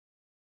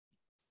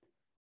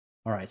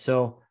 All right,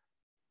 so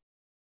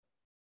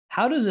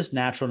how does this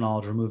natural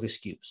knowledge remove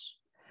excuse?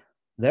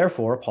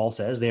 Therefore, Paul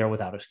says they are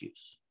without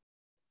excuse.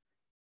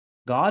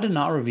 God did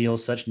not reveal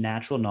such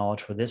natural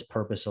knowledge for this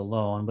purpose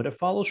alone, but it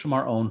follows from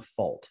our own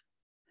fault.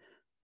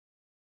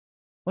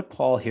 What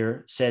Paul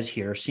says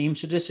here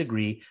seems to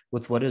disagree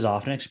with what is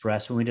often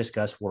expressed when we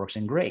discuss works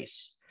and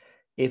grace.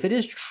 If it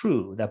is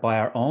true that by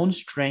our own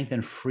strength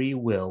and free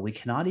will we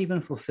cannot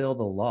even fulfill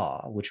the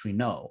law, which we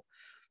know,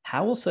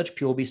 how will such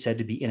people be said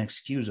to be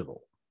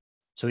inexcusable?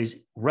 So he's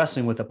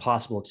wrestling with a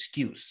possible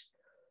excuse.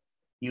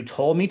 You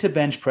told me to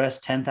bench press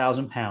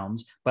 10,000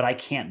 pounds, but I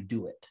can't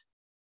do it.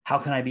 How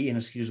can I be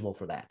inexcusable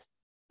for that?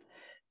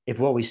 If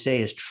what we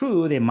say is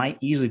true, they might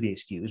easily be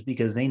excused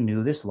because they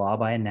knew this law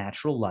by a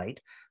natural light,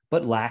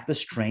 but lacked the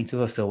strength to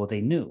fulfill what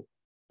they knew.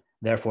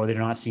 Therefore, they do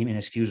not seem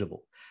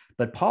inexcusable.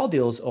 But Paul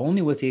deals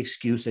only with the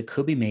excuse that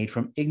could be made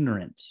from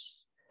ignorance.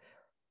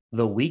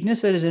 The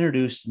weakness that is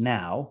introduced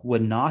now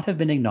would not have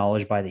been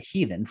acknowledged by the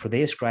heathen, for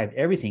they ascribed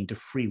everything to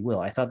free will.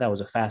 I thought that was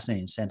a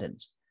fascinating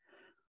sentence.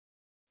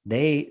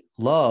 They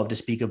love to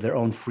speak of their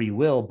own free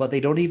will, but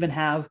they don't even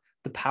have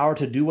the power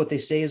to do what they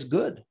say is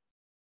good.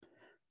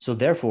 So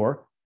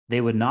therefore, they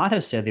would not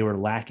have said they were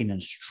lacking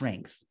in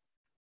strength.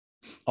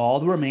 All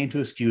that remained to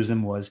excuse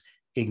them was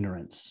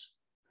ignorance.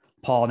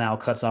 Paul now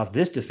cuts off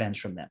this defense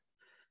from them,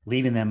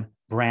 leaving them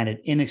branded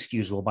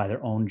inexcusable by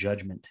their own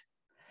judgment.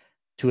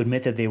 To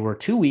admit that they were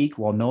too weak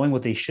while knowing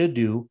what they should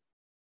do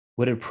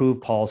would have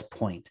proved Paul's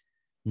point.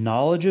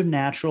 Knowledge of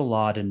natural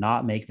law did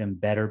not make them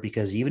better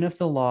because even if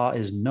the law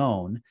is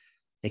known,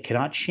 it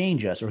cannot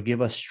change us or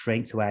give us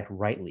strength to act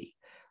rightly.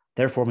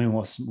 Therefore, we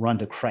must run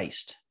to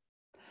Christ.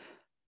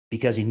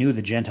 Because he knew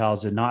the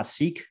Gentiles did not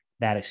seek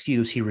that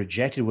excuse, he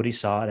rejected what he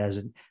saw as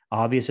an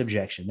obvious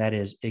objection, that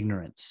is,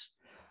 ignorance.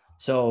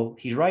 So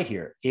he's right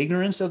here.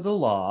 Ignorance of the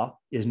law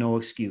is no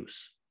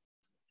excuse.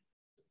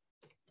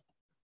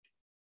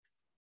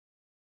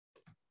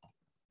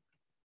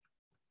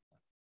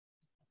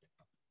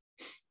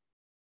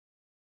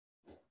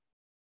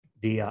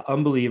 The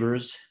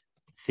unbelievers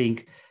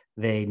think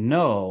they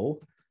know,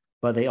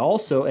 but they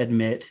also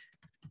admit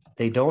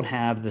they don't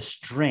have the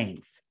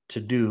strength to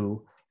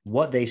do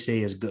what they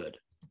say is good.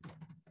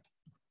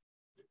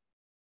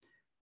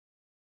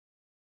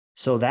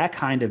 So that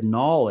kind of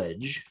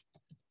knowledge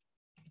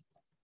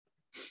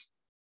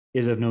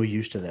is of no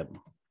use to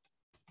them.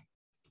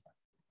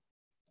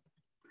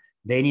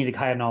 They need the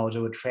kind of knowledge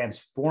that would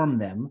transform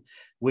them,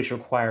 which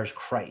requires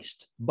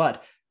Christ.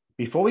 But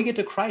before we get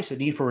to Christ, the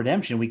need for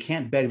redemption, we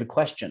can't beg the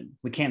question.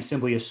 We can't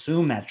simply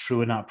assume that's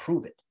true and not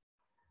prove it.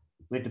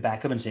 We have to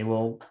back up and say,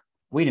 well,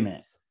 wait a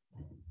minute.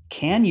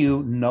 Can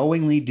you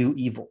knowingly do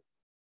evil?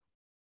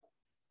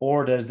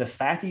 Or does the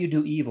fact that you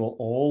do evil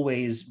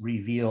always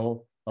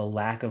reveal a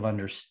lack of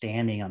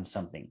understanding on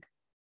something?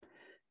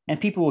 And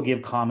people will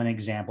give common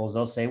examples.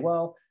 They'll say,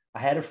 well, I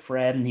had a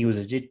friend and he was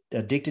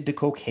addicted to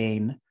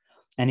cocaine.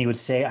 And he would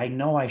say, I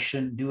know I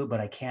shouldn't do it,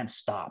 but I can't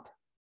stop.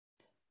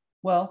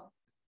 Well,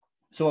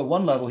 so at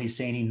one level, he's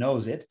saying he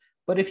knows it.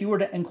 But if you were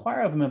to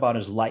inquire of him about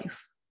his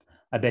life,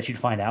 I bet you'd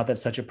find out that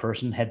such a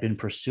person had been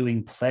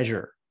pursuing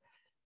pleasure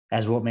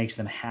as what makes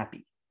them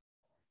happy.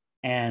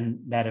 And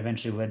that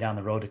eventually led down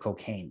the road to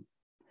cocaine.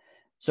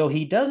 So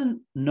he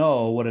doesn't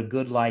know what a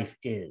good life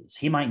is.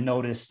 He might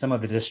notice some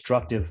of the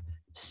destructive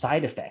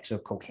side effects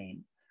of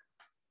cocaine,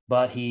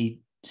 but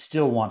he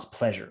still wants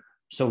pleasure.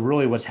 So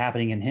really what's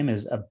happening in him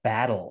is a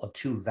battle of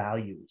two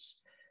values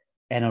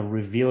and a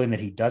revealing that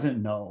he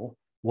doesn't know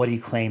what he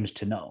claims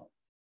to know.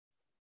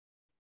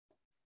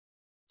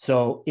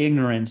 So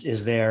ignorance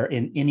is there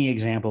in any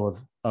example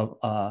of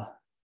a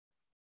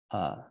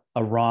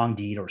wrong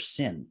deed or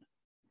sin.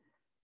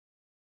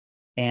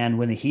 And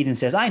when the heathen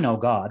says, I know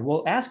God,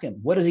 well, ask him,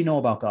 what does he know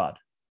about God?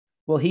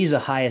 Well, he's the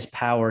highest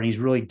power and he's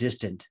really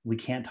distant. We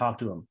can't talk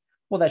to him.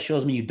 Well, that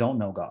shows me you don't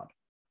know God,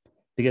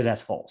 because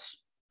that's false.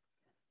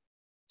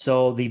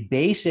 So the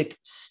basic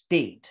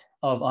state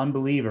of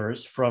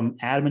unbelievers from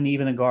Adam and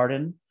Eve in the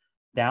garden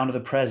down to the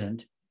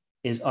present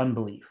is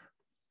unbelief.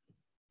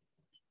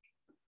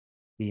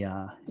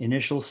 The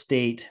initial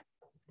state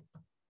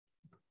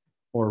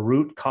or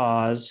root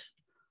cause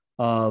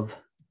of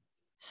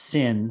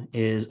sin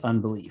is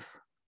unbelief,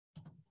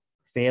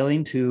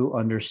 failing to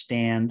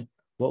understand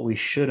what we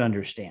should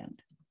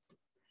understand.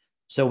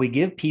 So we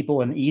give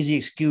people an easy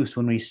excuse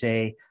when we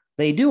say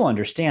they do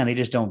understand, they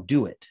just don't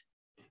do it.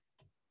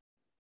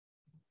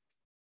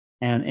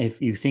 And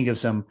if you think of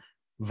some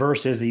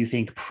verses that you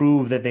think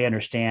prove that they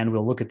understand,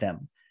 we'll look at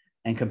them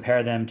and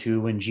compare them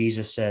to when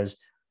Jesus says,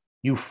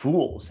 you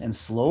fools and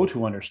slow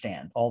to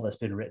understand all that's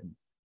been written.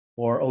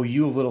 Or, oh,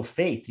 you of little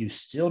faith, you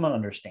still don't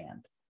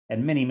understand.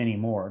 And many, many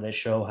more that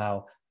show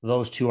how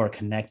those two are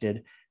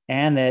connected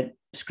and that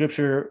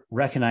Scripture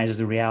recognizes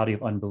the reality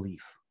of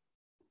unbelief.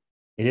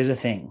 It is a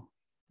thing.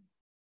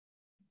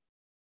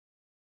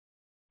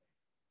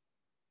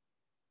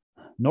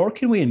 Nor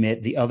can we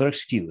admit the other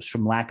excuse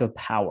from lack of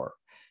power,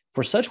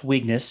 for such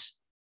weakness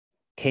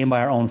came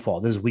by our own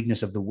fault. This is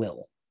weakness of the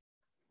will.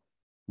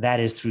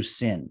 That is through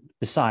sin.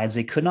 Besides,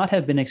 they could not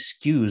have been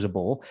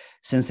excusable,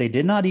 since they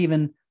did not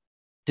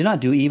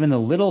do even the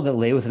little that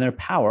lay within their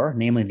power,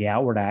 namely the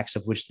outward acts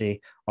of which they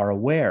are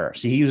aware.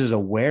 See, he uses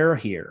aware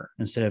here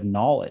instead of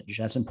knowledge.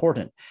 That's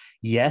important.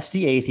 Yes,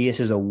 the atheist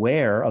is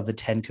aware of the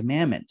 10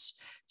 commandments.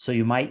 So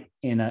you might,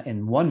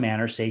 in one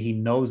manner, say he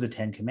knows the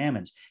 10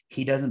 commandments.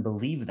 He doesn't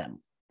believe them.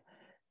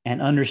 And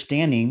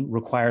understanding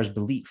requires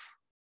belief.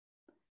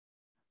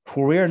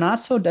 For we are not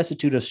so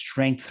destitute of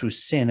strength through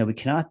sin that we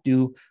cannot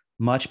do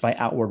much by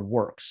outward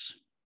works.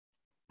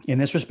 In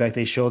this respect,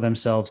 they show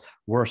themselves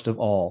worst of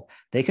all.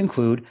 They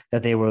conclude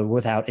that they were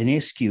without any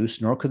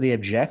excuse, nor could they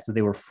object that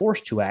they were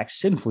forced to act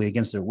sinfully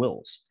against their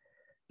wills.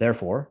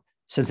 Therefore,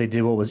 since they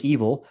did what was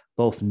evil,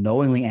 both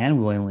knowingly and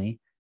willingly,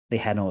 they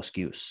had no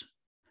excuse.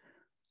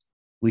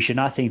 We should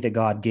not think that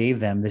God gave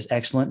them this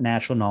excellent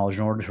natural knowledge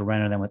in order to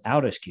render them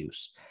without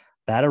excuse.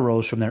 That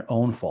arose from their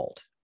own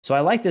fault. So I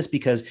like this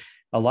because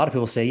a lot of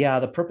people say, yeah,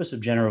 the purpose of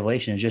general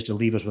revelation is just to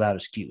leave us without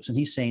excuse. And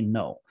he's saying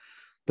no.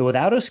 The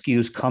without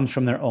excuse comes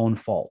from their own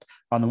fault.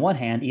 On the one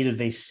hand, either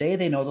they say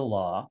they know the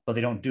law, but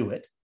they don't do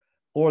it,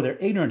 or they're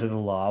ignorant of the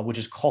law, which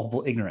is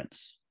culpable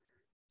ignorance.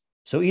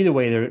 So either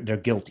way, they're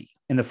guilty.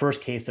 In the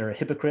first case, they're a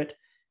hypocrite.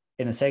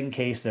 In the second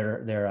case,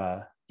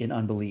 they're in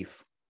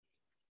unbelief.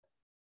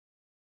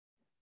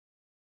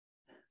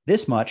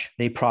 This much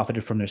they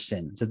profited from their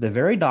sins, that the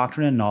very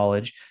doctrine and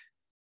knowledge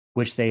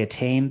which they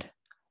attained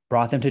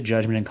brought them to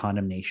judgment and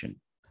condemnation.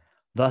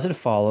 Thus it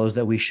follows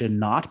that we should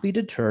not be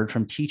deterred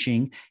from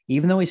teaching,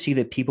 even though we see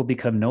that people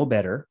become no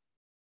better,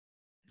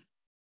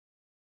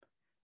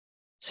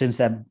 since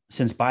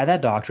by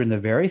that doctrine the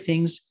very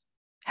things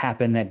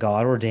happen that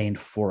God ordained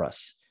for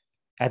us.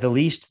 At the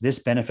least, this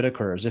benefit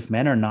occurs. If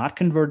men are not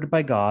converted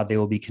by God, they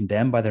will be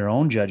condemned by their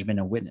own judgment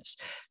and witness.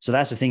 So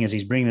that's the thing, is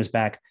he's bringing this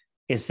back.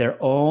 It's their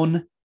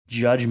own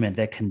judgment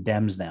that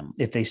condemns them.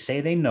 If they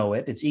say they know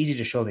it, it's easy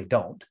to show they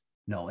don't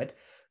know it,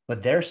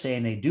 but they're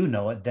saying they do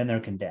know it, then they're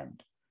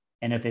condemned.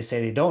 And if they say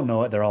they don't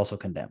know it, they're also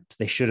condemned.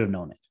 They should have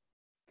known it.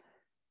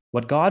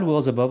 What God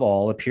wills above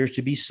all appears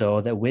to be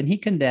so that when he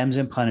condemns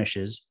and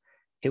punishes,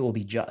 it will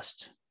be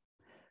just.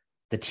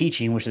 The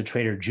teaching which the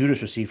traitor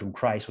Judas received from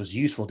Christ was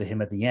useful to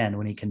him at the end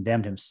when he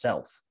condemned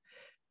himself.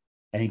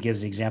 And he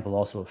gives the example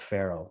also of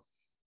Pharaoh.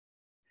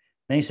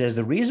 Then he says,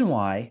 the reason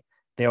why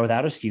they are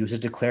without excuse is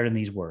declared in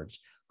these words,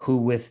 who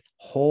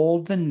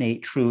withhold the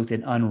truth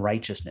in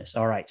unrighteousness.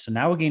 All right, so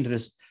now we're getting to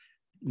this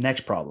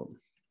next problem.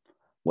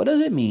 What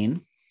does it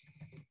mean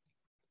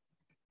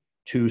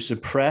to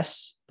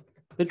suppress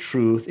the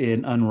truth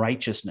in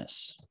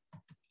unrighteousness.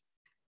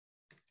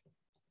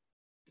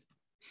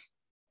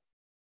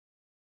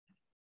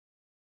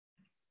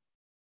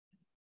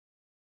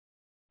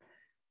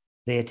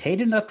 They attained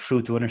enough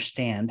truth to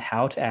understand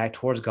how to act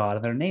towards God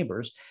and their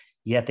neighbors,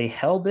 yet they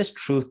held this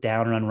truth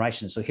down in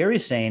unrighteousness. So here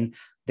he's saying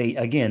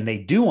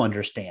they do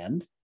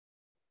understand,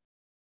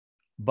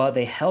 but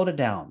they held it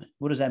down.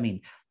 What does that mean?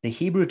 The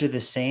Hebrews did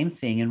the same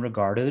thing in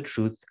regard to the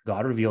truth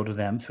God revealed to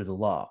them through the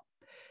law.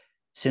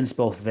 Since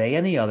both they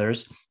and the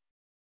others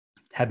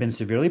have been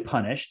severely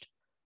punished,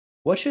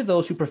 what should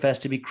those who profess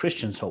to be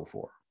Christians hope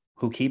for,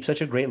 who keep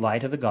such a great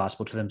light of the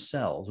gospel to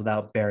themselves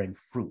without bearing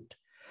fruit?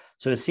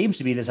 So it seems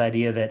to be this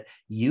idea that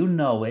you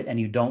know it and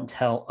you don't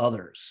tell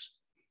others.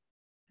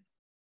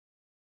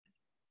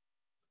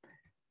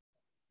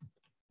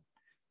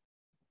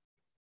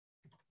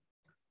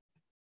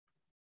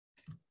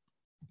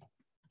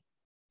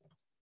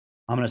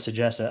 I'm going to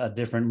suggest a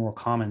different, more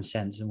common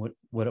sense in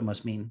what it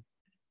must mean.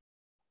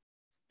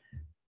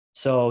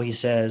 So he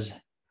says,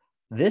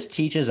 this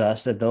teaches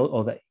us that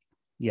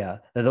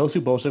those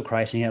who boast of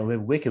Christ and yet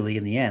live wickedly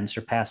in the end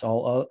surpass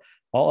all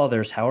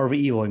others, however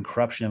evil in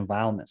corruption and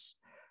vileness.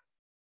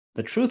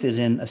 The truth is,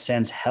 in a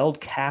sense,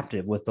 held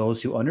captive with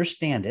those who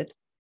understand it.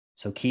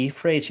 So key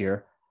phrase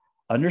here,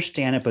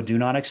 understand it, but do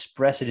not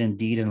express it in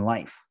deed and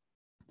life.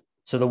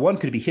 So the one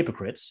could be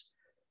hypocrites.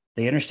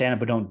 They understand it,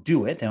 but don't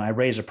do it. And I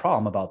raise a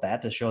problem about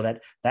that to show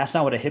that that's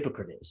not what a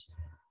hypocrite is.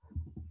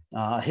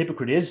 A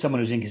hypocrite is someone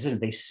who's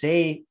inconsistent. They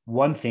say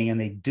one thing and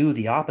they do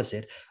the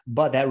opposite,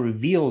 but that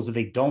reveals that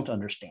they don't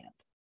understand.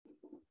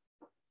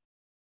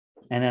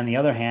 And then on the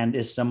other hand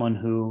is someone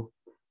who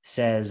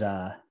says,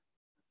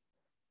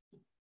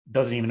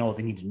 doesn't even know what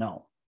they need to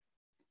know.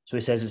 So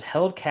he says, is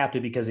held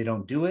captive because they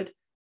don't do it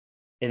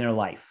in their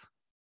life.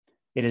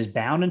 It is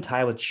bound and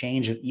tied with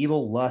chains of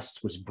evil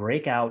lusts which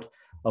break out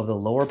of the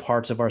lower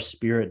parts of our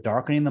spirit,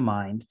 darkening the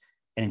mind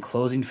and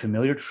enclosing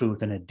familiar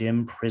truth in a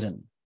dim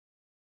prison.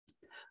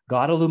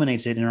 God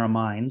illuminates it in our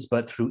minds,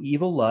 but through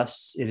evil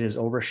lusts, it is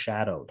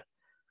overshadowed.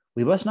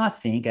 We must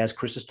not think, as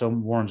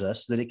Chrysostom warns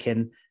us, that it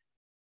can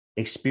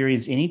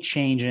experience any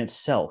change in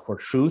itself, for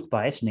truth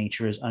by its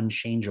nature is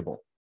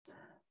unchangeable.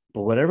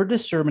 But whatever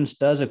disturbance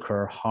does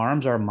occur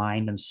harms our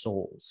mind and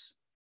souls.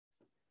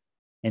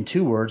 In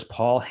 2 words,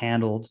 Paul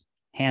handles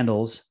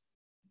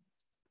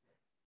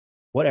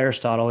what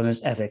Aristotle in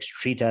his Ethics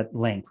treat at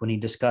length when he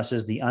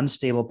discusses the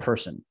unstable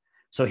person.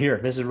 So here,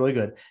 this is really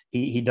good.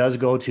 He does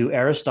go to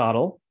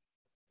Aristotle.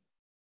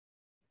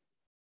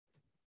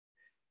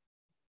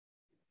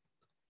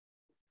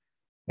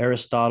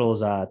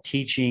 Aristotle's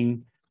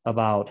teaching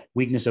about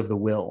weakness of the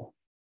will.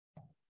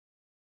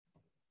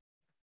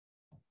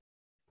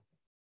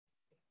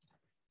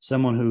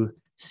 Someone who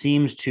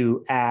seems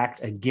to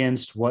act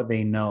against what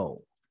they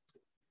know.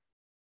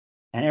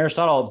 And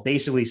Aristotle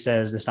basically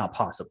says it's not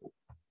possible.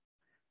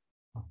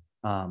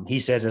 He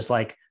says it's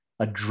like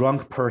a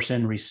drunk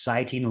person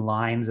reciting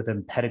lines of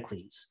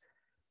Empedocles.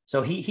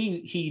 So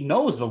he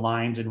knows the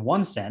lines in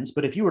one sense,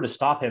 but if you were to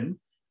stop him,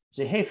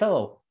 say, hey,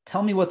 fellow,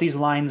 tell me what these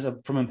lines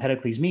from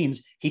Empedocles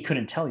means, he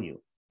couldn't tell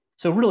you.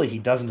 So really, he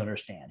doesn't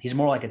understand. He's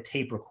more like a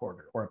tape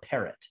recorder or a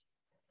parrot.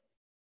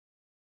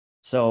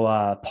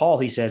 So Paul,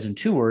 he says in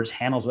 2 words,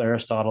 handles what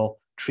Aristotle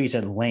treats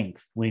at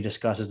length when he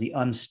discusses the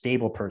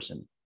unstable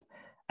person,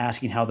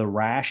 asking how the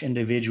rash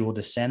individual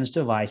descends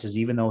to vices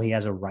even though he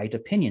has a right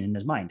opinion in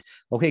his mind.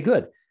 Okay,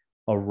 good.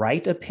 A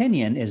right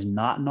opinion is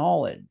not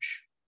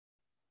knowledge.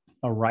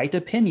 A right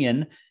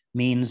opinion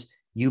means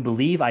you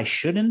believe I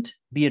shouldn't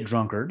be a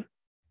drunkard,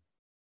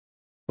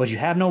 but you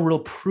have no real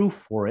proof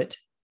for it,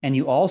 and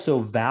you also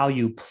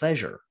value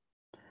pleasure.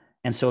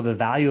 And so the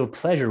value of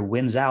pleasure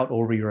wins out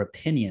over your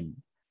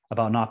opinion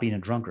about not being a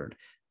drunkard.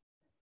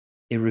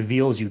 It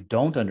reveals you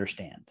don't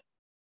understand.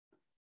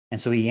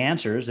 And so he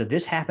answers that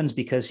this happens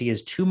because he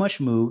is too much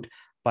moved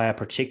by a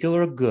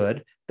particular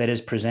good that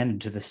is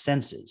presented to the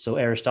senses. So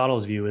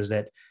Aristotle's view is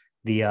that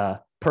the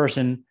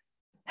person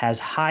has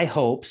high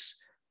hopes,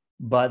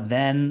 but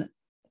then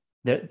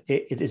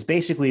it is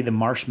basically the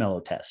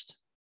marshmallow test.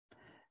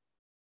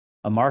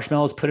 A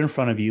marshmallow is put in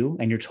front of you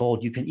and you're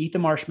told you can eat the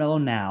marshmallow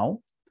now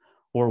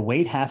or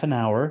wait half an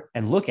hour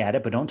and look at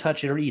it, but don't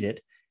touch it or eat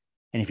it.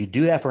 And if you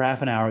do that for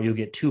half an hour, you'll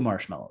get 2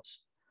 marshmallows.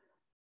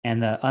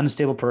 And the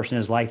unstable person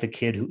is like the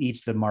kid who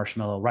eats the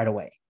marshmallow right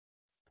away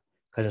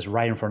because it's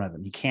right in front of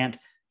him.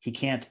 He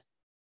can't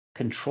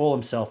control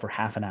himself for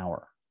half an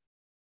hour.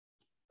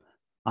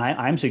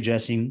 I'm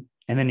suggesting,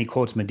 and then he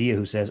quotes Medea,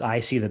 who says, I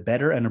see the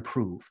better and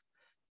approve.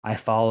 I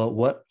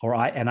follow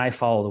I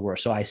follow the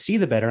worse. So I see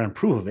the better and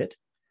approve of it,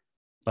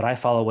 but I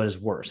follow what is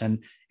worse.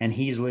 And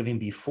he's living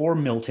before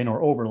Milton,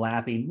 or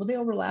overlapping. Will they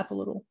overlap a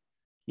little?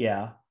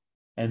 Yeah.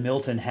 And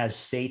Milton has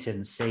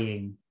Satan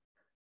saying,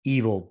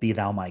 evil be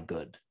thou my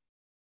good.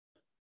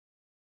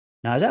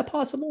 Now, is that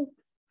possible?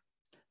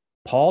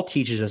 Paul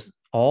teaches us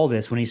all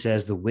this when he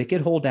says the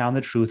wicked hold down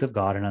the truth of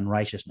God in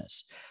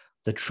unrighteousness.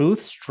 The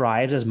truth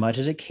strives as much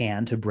as it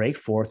can to break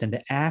forth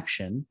into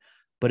action,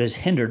 but is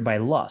hindered by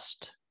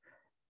lust.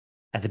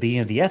 At the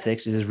beginning of the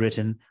Ethics, it is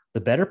written,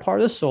 "The better part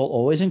of the soul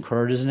always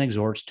encourages and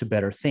exhorts to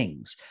better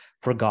things.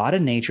 For God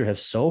and nature have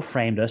so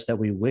framed us that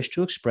we wish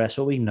to express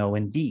what we know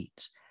in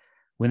deeds.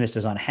 When this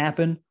does not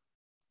happen,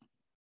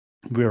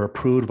 we are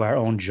approved by our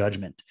own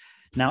judgment."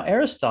 Now,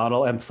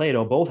 Aristotle and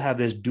Plato both have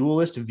this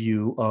dualist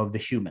view of the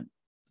human.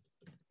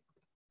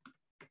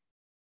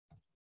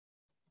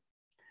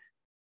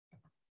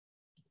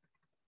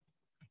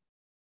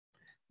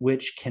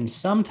 Which can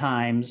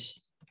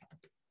sometimes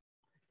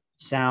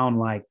sound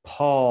like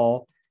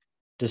Paul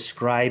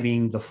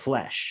describing the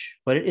flesh,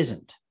 but it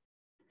isn't.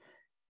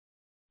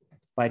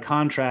 By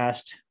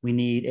contrast, we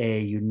need a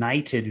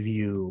united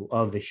view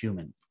of the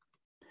human.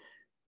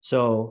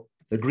 So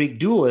the Greek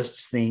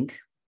dualists think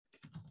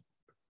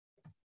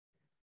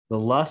the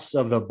lusts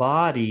of the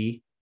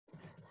body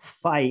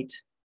fight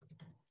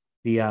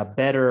the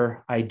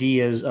better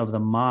ideas of the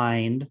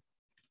mind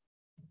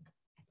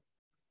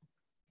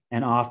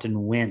and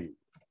often win.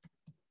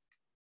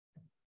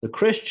 The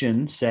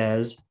Christian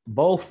says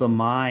both the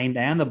mind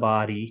and the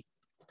body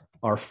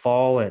are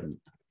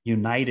fallen,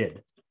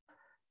 united.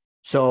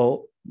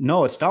 So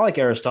no, it's not like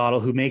Aristotle,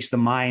 who makes the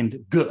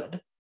mind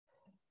good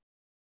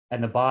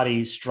and the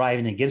body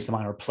striving against the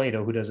mind, or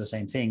Plato, who does the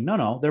same thing.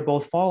 No, they're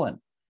both fallen.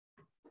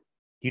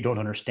 You don't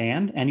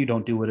understand and you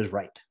don't do what is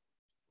right.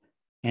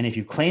 And if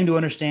you claim to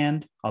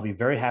understand, I'll be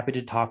very happy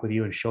to talk with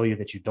you and show you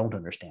that you don't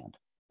understand.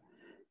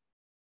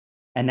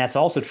 And that's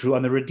also true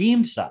on the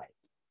redeemed side.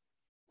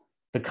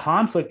 The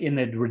conflict in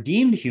the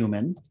redeemed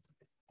human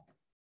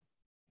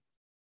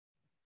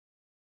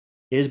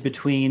is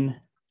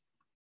between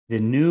the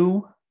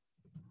new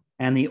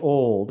and the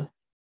old,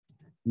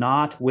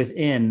 not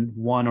within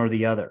one or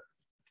the other.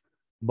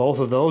 Both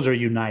of those are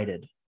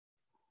united.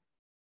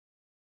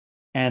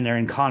 And they're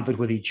in conflict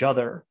with each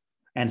other.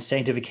 And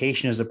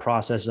sanctification is a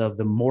process of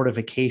the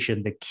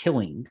mortification, the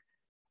killing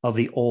of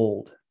the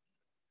old.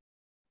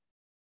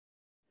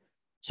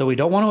 So we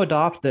don't want to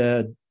adopt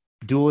the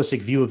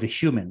dualistic view of the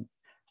human,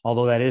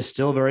 although that is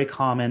still very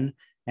common,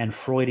 and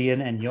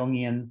Freudian and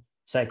Jungian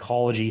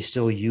psychology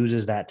still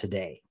uses that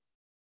today.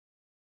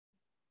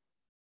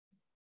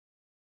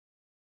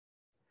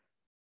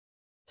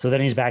 So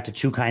then he's back to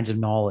two kinds of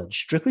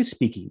knowledge. Strictly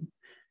speaking,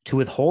 to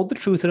withhold the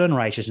truth and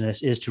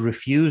unrighteousness is to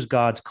refuse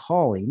God's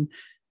calling,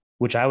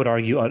 which I would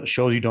argue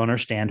shows you don't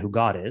understand who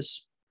God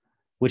is,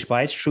 which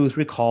by its truth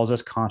recalls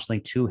us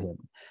constantly to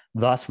him.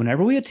 Thus,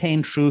 whenever we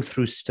attain truth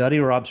through study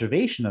or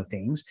observation of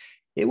things,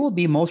 it will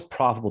be most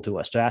profitable to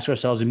us to ask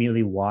ourselves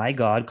immediately why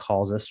God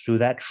calls us through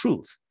that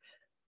truth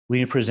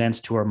when he presents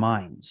to our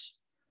minds.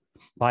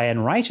 By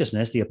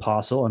unrighteousness, the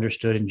apostle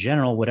understood in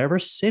general whatever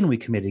sin we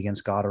commit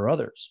against God or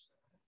others.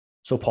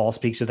 So Paul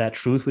speaks of that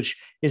truth which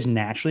is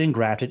naturally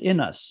engrafted in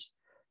us,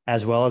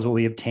 as well as what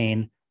we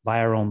obtain by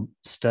our own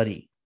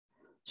study.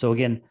 So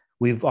again,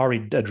 we've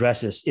already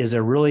addressed this. Is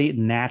there really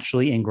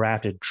naturally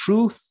engrafted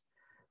truth?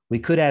 We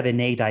could have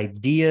innate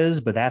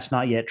ideas, but that's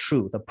not yet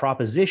truth. A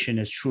proposition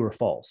is true or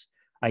false.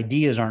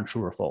 Ideas aren't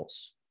true or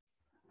false.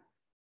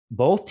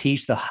 Both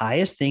teach the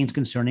highest things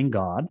concerning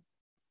God,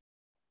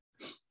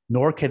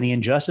 nor can the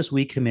injustice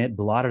we commit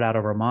blot it out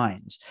of our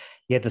minds.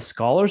 Yet the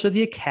scholars of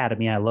the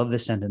academy, I love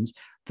this sentence,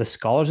 the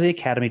scholars of the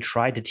academy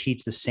tried to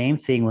teach the same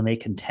thing when they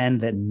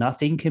contend that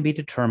nothing can be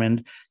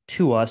determined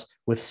to us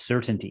with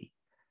certainty.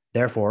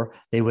 Therefore,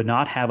 they would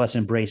not have us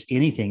embrace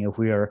anything if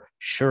we are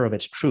sure of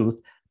its truth,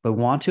 but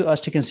want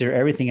us to consider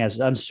everything as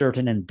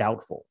uncertain and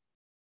doubtful.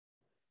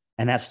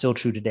 And that's still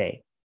true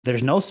today.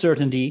 There's no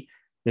certainty.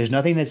 There's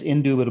nothing that's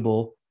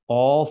indubitable.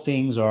 All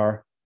things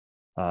are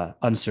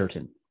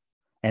uncertain.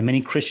 And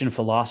many Christian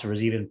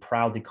philosophers even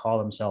proudly call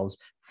themselves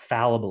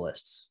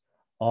fallibilists.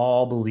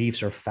 All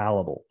beliefs are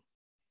fallible.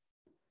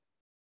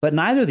 But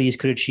neither of these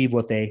could achieve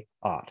what they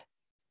ought.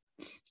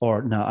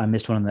 Or no, I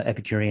missed one on the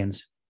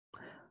Epicureans.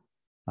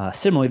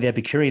 Similarly, the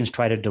Epicureans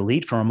try to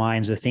delete from our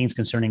minds the things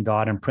concerning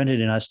God imprinted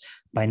in us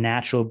by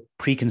natural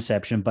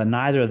preconception, but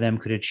neither of them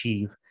could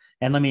achieve.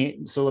 And let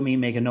me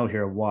make a note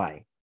here of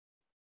why.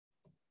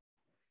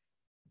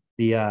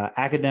 The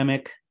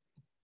academic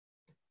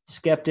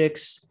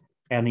skeptics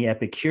and the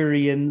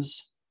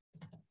Epicureans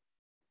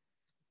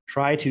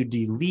try to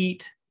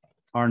delete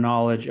our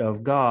knowledge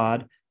of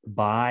God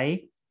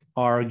by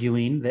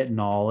arguing that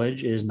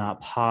knowledge is not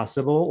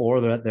possible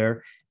or that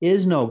there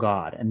is no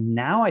God. And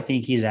now I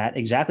think he's at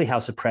exactly how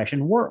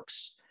suppression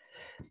works.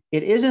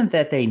 It isn't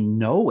that they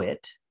know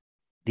it.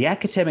 The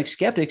academic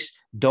skeptics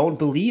don't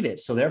believe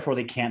it, so therefore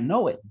they can't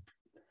know it.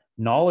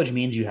 Knowledge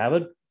means you have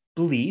a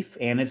belief,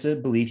 and it's a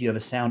belief, you have a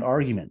sound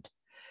argument.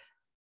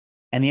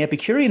 And the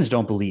Epicureans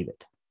don't believe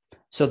it.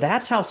 So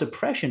that's how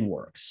suppression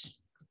works.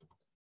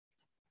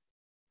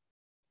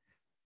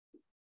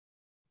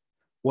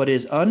 What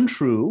is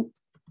untrue,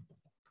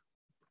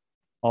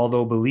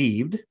 although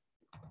believed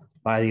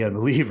by the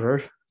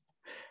unbeliever,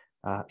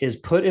 is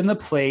put in the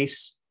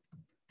place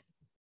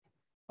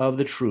of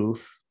the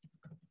truth,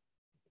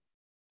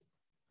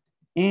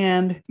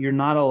 and you're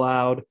not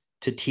allowed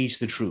to teach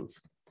the truth.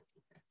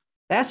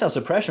 That's how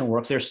suppression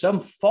works. There's some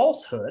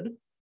falsehood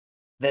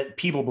that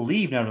people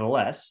believe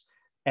nevertheless,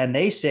 And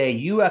they say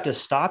you have to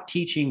stop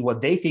teaching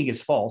what they think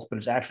is false, but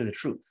it's actually the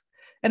truth.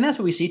 And that's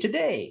what we see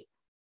today.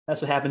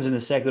 That's what happens in the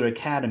secular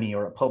academy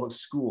or a public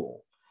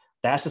school.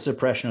 That's the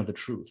suppression of the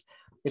truth.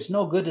 It's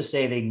no good to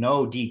say they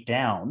know deep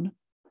down.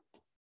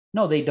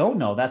 No, they don't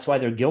know. That's why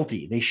they're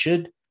guilty. They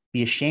should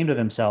be ashamed of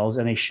themselves,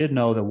 and they should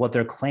know that what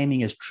they're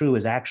claiming is true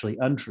is actually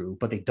untrue,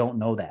 but they don't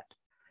know that.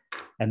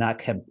 And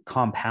that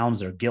compounds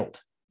their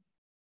guilt.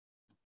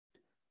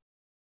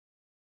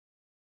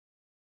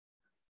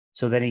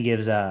 So then he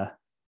gives so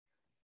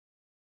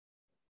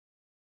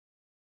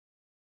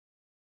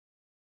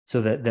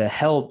that the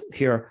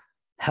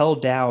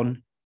held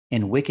down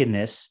in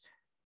wickedness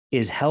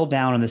is held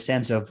down in the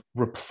sense of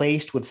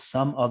replaced with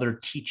some other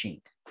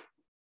teaching.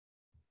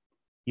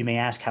 You may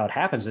ask how it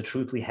happens. The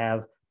truth we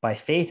have by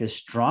faith is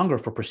stronger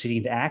for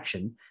proceeding to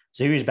action.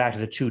 So here's back to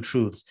the two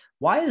truths.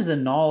 Why is the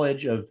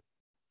knowledge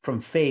from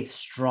faith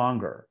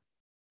stronger?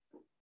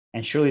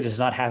 And surely this does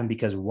not happen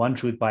because one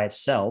truth by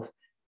itself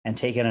and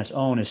taken on its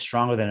own is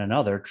stronger than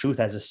another. Truth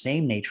has the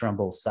same nature on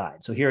both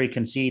sides. So here he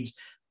concedes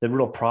the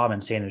real problem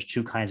in saying there's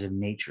two kinds of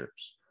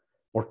natures,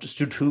 or just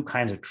two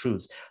kinds of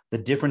truths. The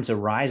difference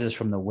arises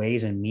from the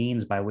ways and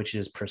means by which it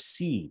is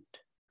perceived.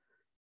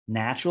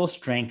 Natural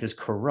strength is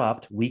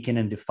corrupt, weakened,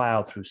 and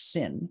defiled through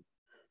sin,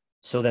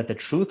 so that the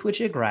truth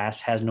which it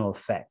grasps has no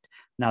effect.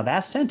 Now,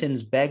 that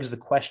sentence begs the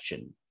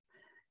question.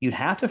 You'd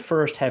have to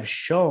first have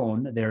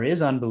shown there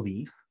is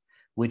unbelief,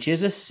 which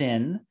is a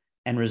sin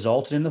and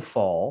resulted in the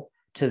fall,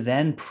 to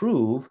then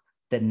prove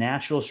that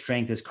natural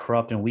strength is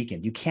corrupt and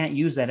weakened. You can't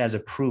use that as a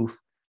proof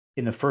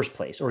in the first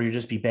place, or you'll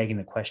just be begging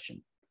the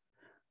question.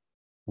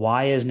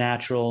 Why is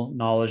natural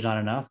knowledge not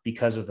enough?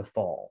 Because of the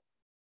fall.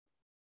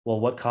 Well,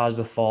 what caused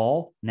the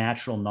fall?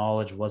 Natural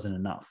knowledge wasn't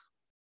enough.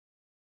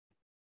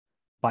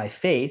 By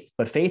faith,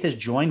 but faith is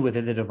joined with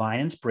it the divine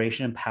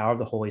inspiration and power of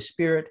the Holy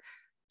Spirit,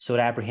 so it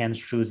apprehends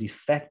truths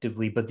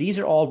effectively. But these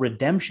are all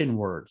redemption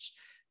words.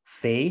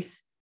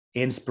 Faith,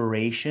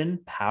 inspiration,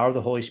 power of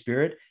the Holy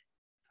Spirit,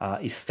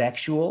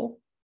 effectual.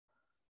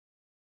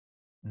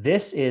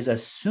 This is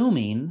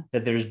assuming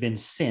that there's been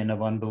sin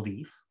of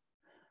unbelief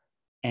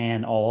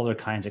and all other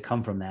kinds that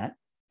come from that.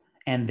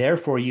 And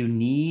therefore, you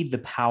need the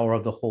power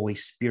of the Holy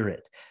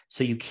Spirit.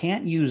 So you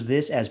can't use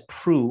this as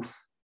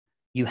proof.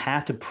 You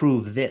have to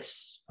prove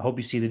this. I hope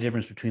you see the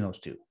difference between those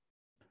two.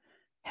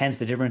 Hence,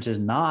 the difference is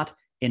not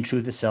in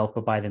truth itself,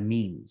 but by the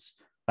means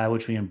by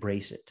which we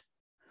embrace it.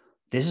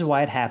 This is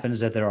why it happens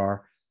that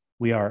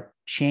we are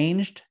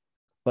changed,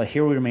 but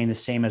here we remain the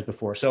same as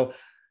before. So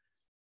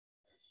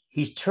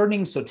he's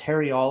turning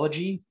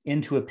soteriology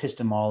into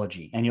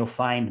epistemology, and you'll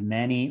find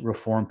many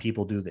Reformed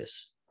people do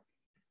this.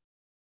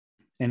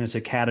 And it's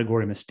a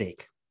category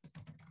mistake.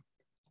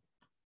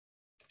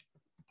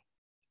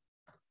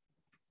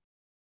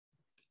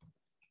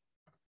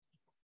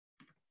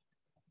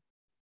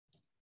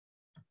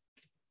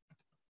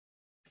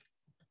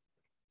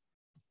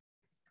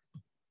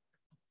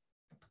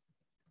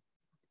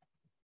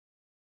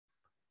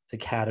 It's a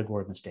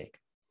category mistake.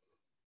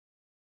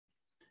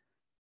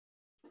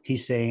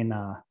 He's saying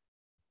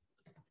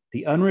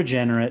the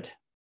unregenerate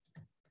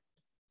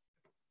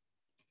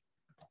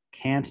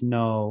can't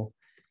know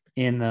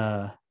in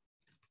the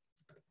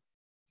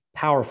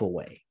powerful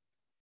way.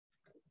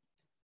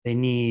 They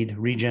need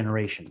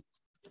regeneration.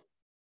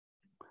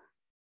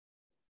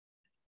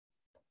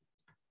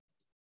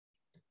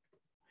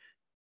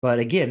 But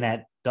again,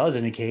 that does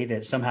indicate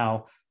that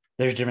somehow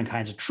there's different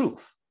kinds of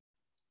truth.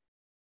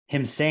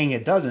 Him saying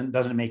it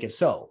doesn't make it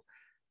so.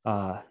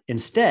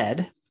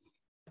 Instead,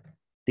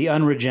 the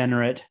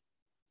unregenerate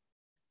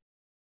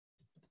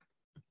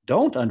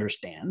don't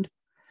understand,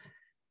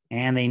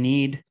 and they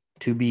need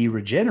to be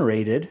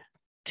regenerated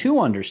to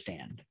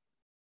understand.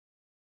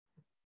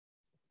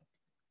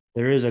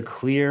 There is a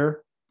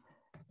clear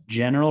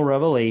general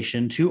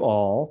revelation to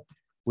all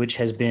which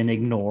has been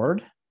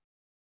ignored,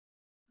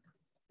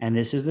 and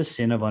this is the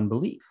sin of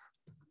unbelief.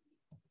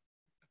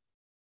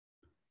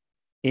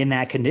 In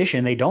that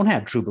condition, they don't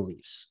have true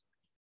beliefs.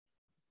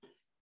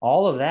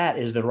 All of that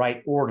is the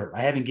right order.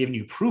 I haven't given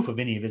you proof of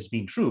any of it's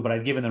being true, but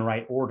I've given the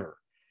right order.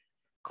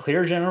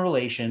 Clear general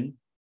relation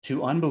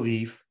to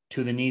unbelief,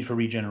 to the need for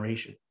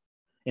regeneration.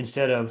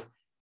 Instead of,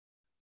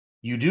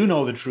 you do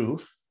know the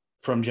truth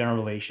from general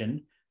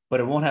relation,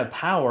 but it won't have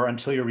power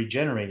until you're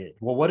regenerated.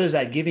 Well, what is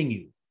that giving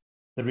you?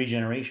 The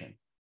regeneration,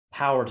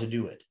 power to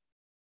do it.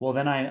 Well,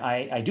 then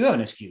I do have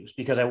an excuse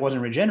because I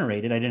wasn't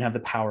regenerated. I didn't have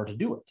the power to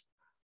do it.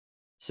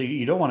 So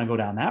you don't want to go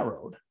down that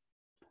road,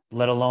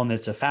 let alone that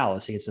it's a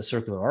fallacy. It's a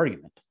circular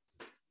argument.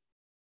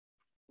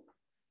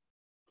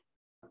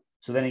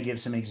 So then he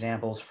gives some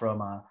examples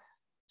from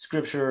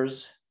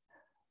scriptures.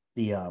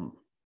 The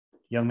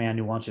young man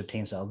who wants to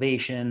obtain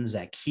salvation,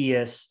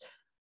 Zacchaeus.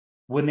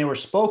 When they were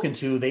spoken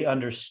to, they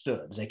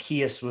understood.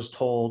 Zacchaeus was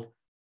told,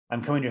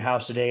 I'm coming to your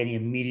house today, and he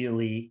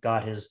immediately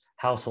got his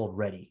household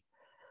ready.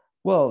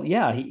 Well,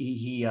 yeah,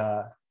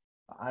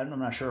 I'm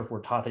not sure if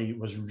we're taught that he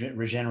was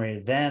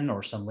regenerated then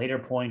or some later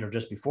point or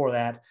just before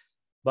that,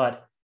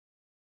 but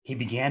he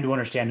began to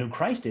understand who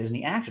Christ is and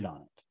he acted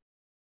on it.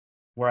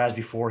 Whereas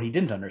before he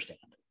didn't understand.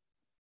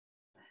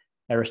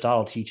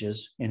 Aristotle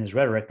teaches in his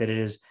rhetoric that it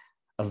is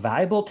a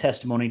valuable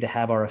testimony to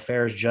have our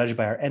affairs judged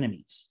by our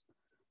enemies.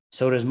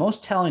 So it is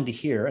most telling to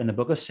hear in the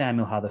book of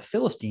Samuel how the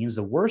Philistines,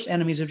 the worst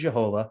enemies of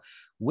Jehovah,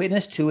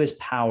 witnessed to his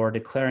power,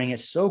 declaring it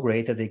so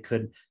great that they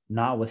could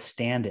not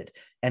withstand it.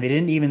 And they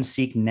didn't even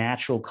seek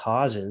natural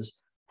causes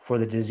for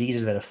the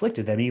diseases that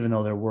afflicted them, even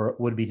though there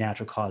would be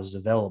natural causes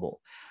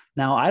available.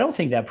 Now, I don't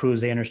think that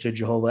proves they understood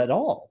Jehovah at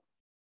all.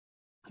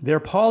 They're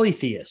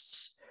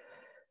polytheists.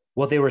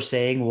 What they were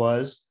saying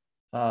was,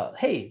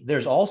 hey,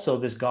 there's also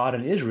this God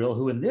in Israel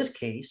who in this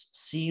case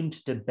seemed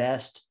to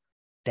best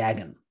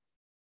Dagon.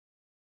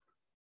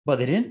 But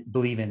they didn't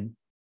believe in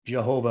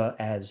Jehovah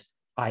as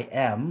I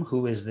am,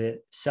 who is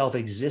the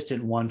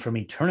self-existent one from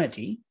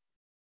eternity.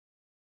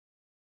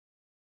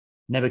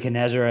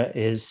 Nebuchadnezzar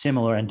is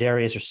similar, and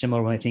Darius are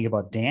similar when they think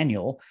about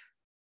Daniel.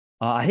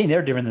 I think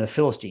they're different than the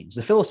Philistines.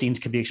 The Philistines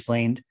could be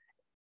explained,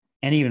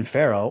 and even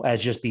Pharaoh,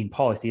 as just being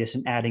polytheists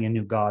and adding a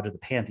new god to the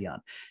pantheon.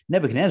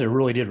 Nebuchadnezzar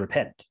really did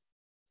repent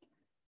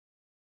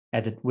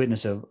at the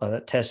witness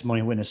of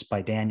testimony witnessed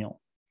by Daniel.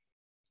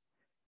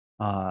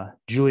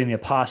 Julian the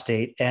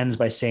Apostate ends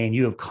by saying,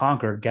 "You have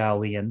conquered,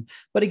 Galilean."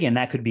 But again,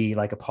 that could be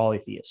like a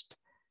polytheist.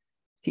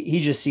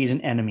 He just sees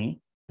an enemy.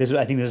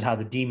 I think this is how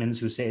the demons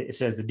who say, it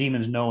says the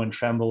demons know and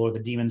tremble, or the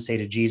demons say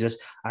to Jesus,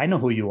 "I know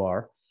who you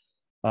are."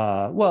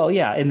 Well,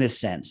 yeah, in this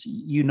sense,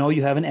 you know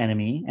you have an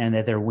enemy and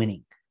that they're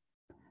winning.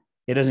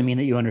 It doesn't mean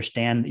that you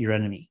understand your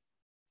enemy.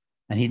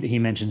 And he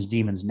mentions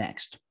demons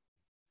next.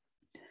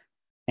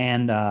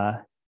 And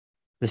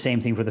the same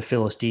thing for the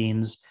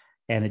Philistines,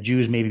 and the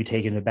Jews may be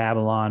taken to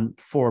Babylon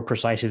for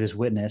precisely this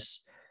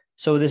witness.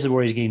 So this is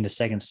where he's getting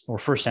to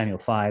 1 Samuel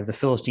 5. The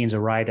Philistines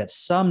arrived at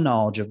some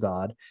knowledge of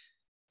God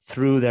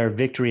through their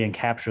victory and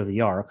capture of the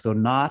ark, though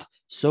not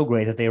so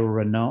great that they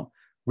were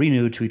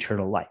renewed to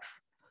eternal life.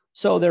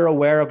 So they're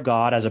aware of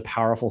God as a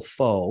powerful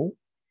foe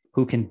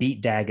who can beat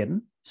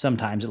Dagon,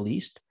 sometimes at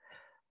least.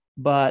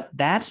 But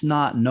that's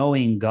not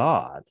knowing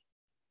God.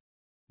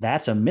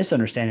 That's a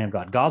misunderstanding of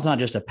God. God's not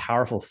just a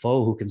powerful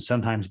foe who can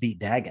sometimes beat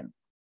Dagon.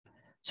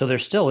 So they're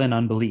still in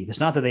unbelief. It's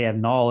not that they have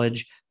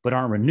knowledge but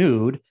aren't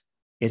renewed.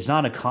 It's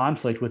not a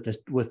conflict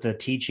with the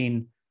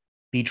teaching,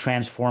 be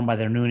transformed by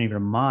the renewing of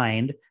your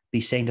mind, be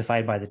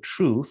sanctified by the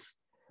truth.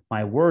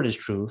 My word is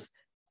truth.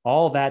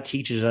 All that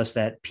teaches us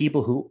that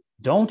people who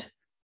don't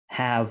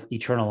have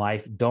eternal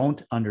life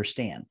don't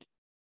understand.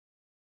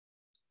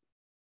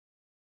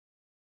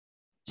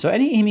 So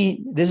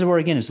this is where,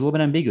 again, it's a little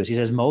bit ambiguous. He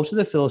says, most of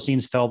the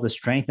Philistines felt the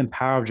strength and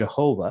power of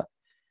Jehovah.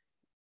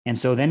 And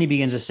so then he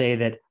begins to say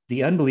that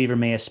the unbeliever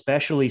may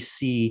especially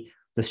see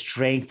the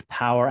strength,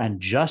 power,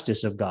 and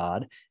justice of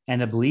God,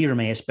 and the believer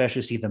may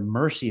especially see the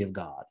mercy of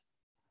God.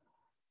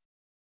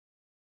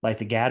 Like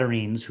the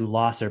Gadarenes who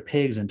lost their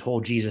pigs and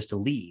told Jesus to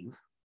leave.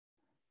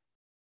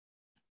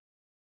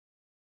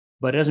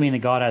 But it doesn't mean that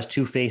God has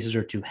two faces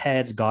or two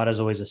heads. God is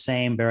always the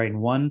same, bearing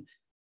one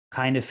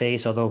kind of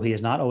face, although he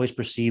is not always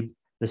perceived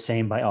the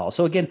same by all.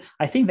 So again,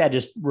 I think that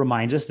just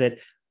reminds us that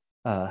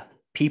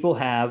people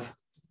have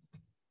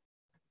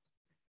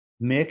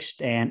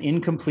mixed and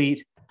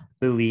incomplete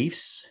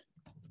beliefs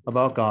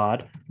about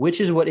God, which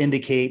is what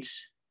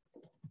indicates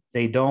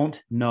they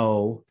don't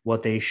know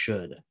what they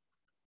should.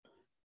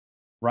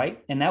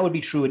 Right? And that would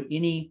be true in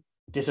any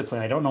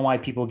discipline. I don't know why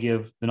people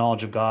give the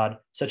knowledge of God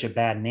such a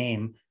bad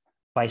name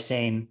by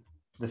saying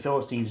the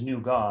Philistines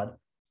knew God.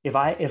 If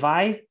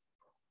I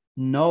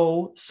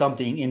know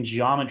something in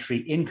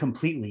geometry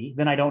incompletely,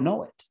 then I don't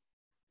know it.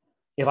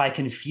 If I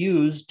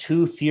confuse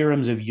two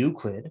theorems of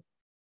Euclid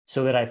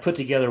so that I put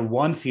together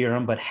one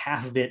theorem, but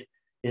half of it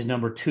is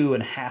number 2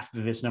 and half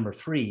of it's number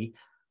 3,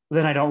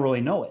 then I don't really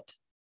know it.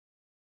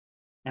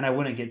 And I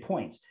wouldn't get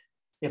points.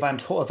 If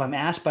I'm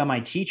asked by my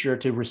teacher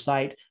to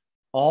recite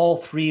all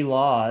 3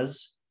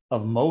 laws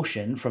of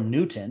motion from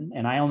Newton,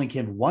 and I only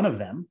give one of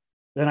them,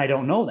 then I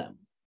don't know them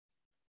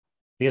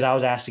because I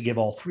was asked to give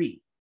all 3.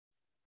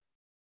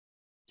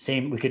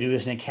 Same, we could do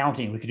this in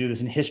accounting. We could do this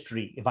in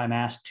history. If I'm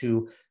asked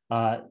to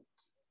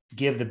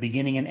give the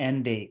beginning and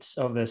end dates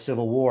of the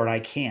Civil War, and I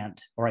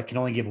can't, or I can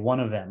only give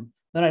one of them,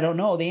 then I don't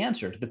know the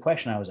answer to the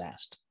question I was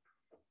asked.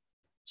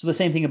 So the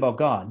same thing about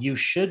God. You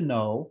should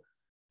know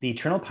the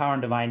eternal power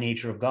and divine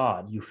nature of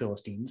God, you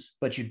Philistines,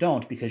 but you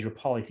don't because you're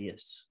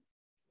polytheists.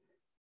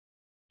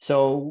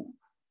 So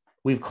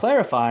we've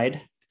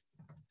clarified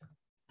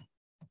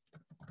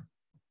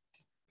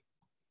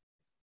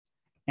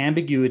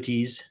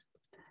ambiguities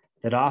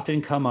that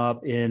often come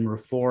up in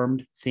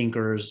Reformed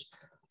thinkers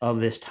of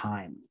this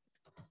time.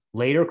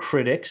 Later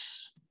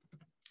critics,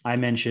 I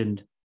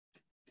mentioned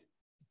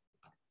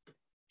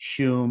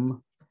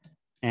Hume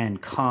and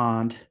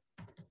Kant,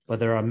 but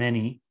there are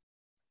many,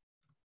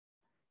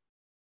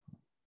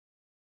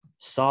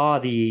 saw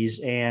these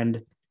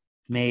and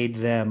made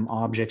them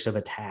objects of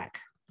attack.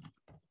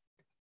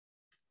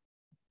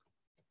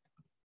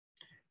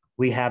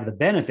 We have the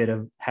benefit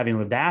of having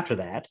lived after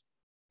that,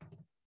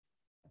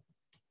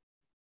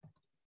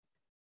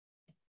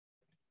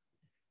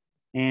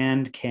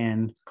 and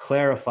can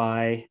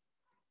clarify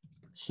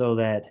so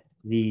that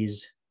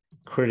these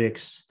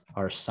critics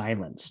are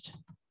silenced.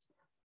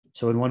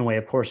 So in one way,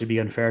 of course, it'd be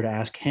unfair to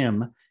ask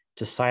him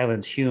to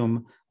silence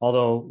Hume,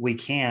 although we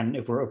can,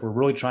 if we're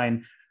really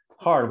trying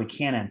hard, we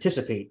can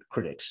anticipate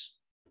critics.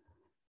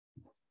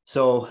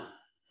 So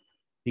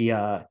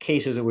the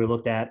cases that we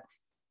looked at,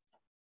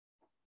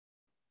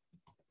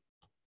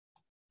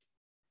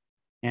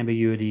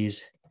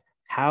 ambiguities,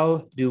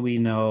 how do we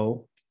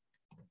know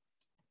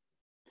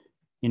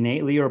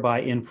innately or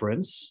by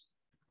inference?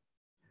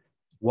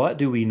 What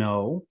do we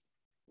know?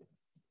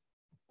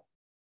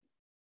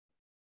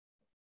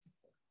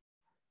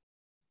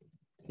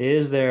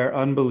 Is there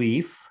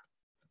unbelief,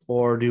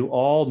 or do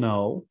all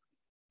know?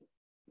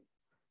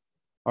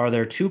 Are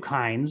there two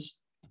kinds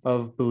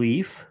of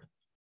belief,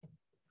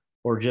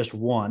 or just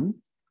one?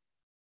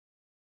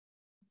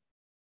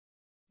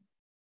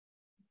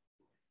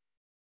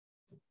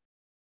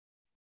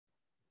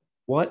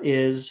 What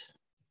is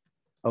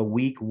a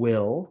weak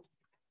will,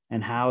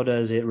 and how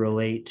does it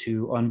relate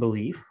to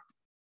unbelief?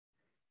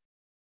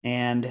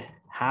 And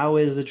how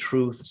is the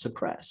truth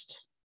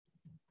suppressed?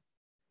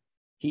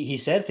 He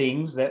said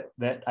things that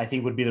I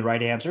think would be the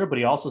right answer, but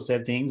he also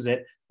said things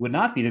that would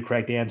not be the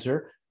correct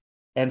answer.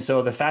 And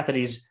so the fact that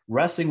he's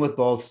wrestling with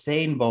both,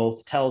 saying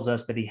both, tells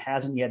us that he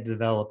hasn't yet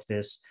developed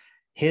this.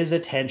 His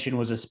attention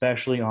was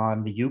especially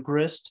on the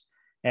Eucharist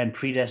and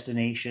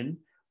predestination.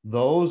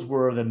 Those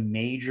were the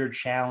major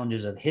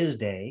challenges of his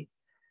day.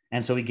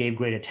 And so he gave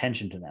great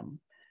attention to them.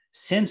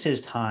 Since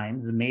his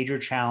time, the major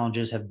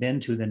challenges have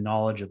been to the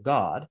knowledge of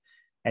God,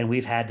 and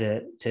we've had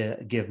to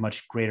give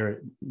much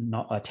greater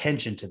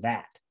attention to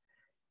that.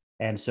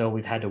 And so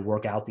we've had to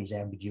work out these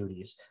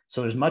ambiguities. So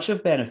there's much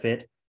of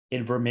benefit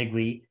in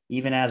Vermigli,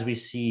 even as we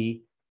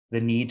see the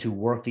need to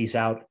work these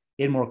out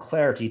in more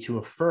clarity to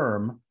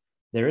affirm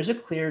there is a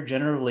clear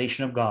general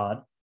revelation of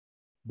God,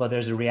 but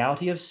there's a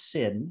reality of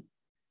sin,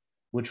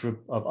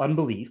 of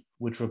unbelief,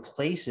 which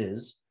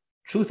replaces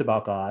truth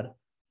about God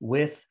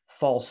with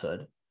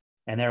falsehood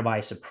and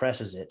thereby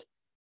suppresses it.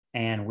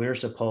 And we're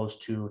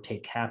supposed to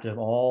take captive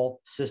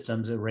all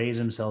systems that raise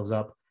themselves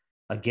up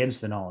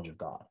against the knowledge of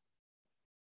God.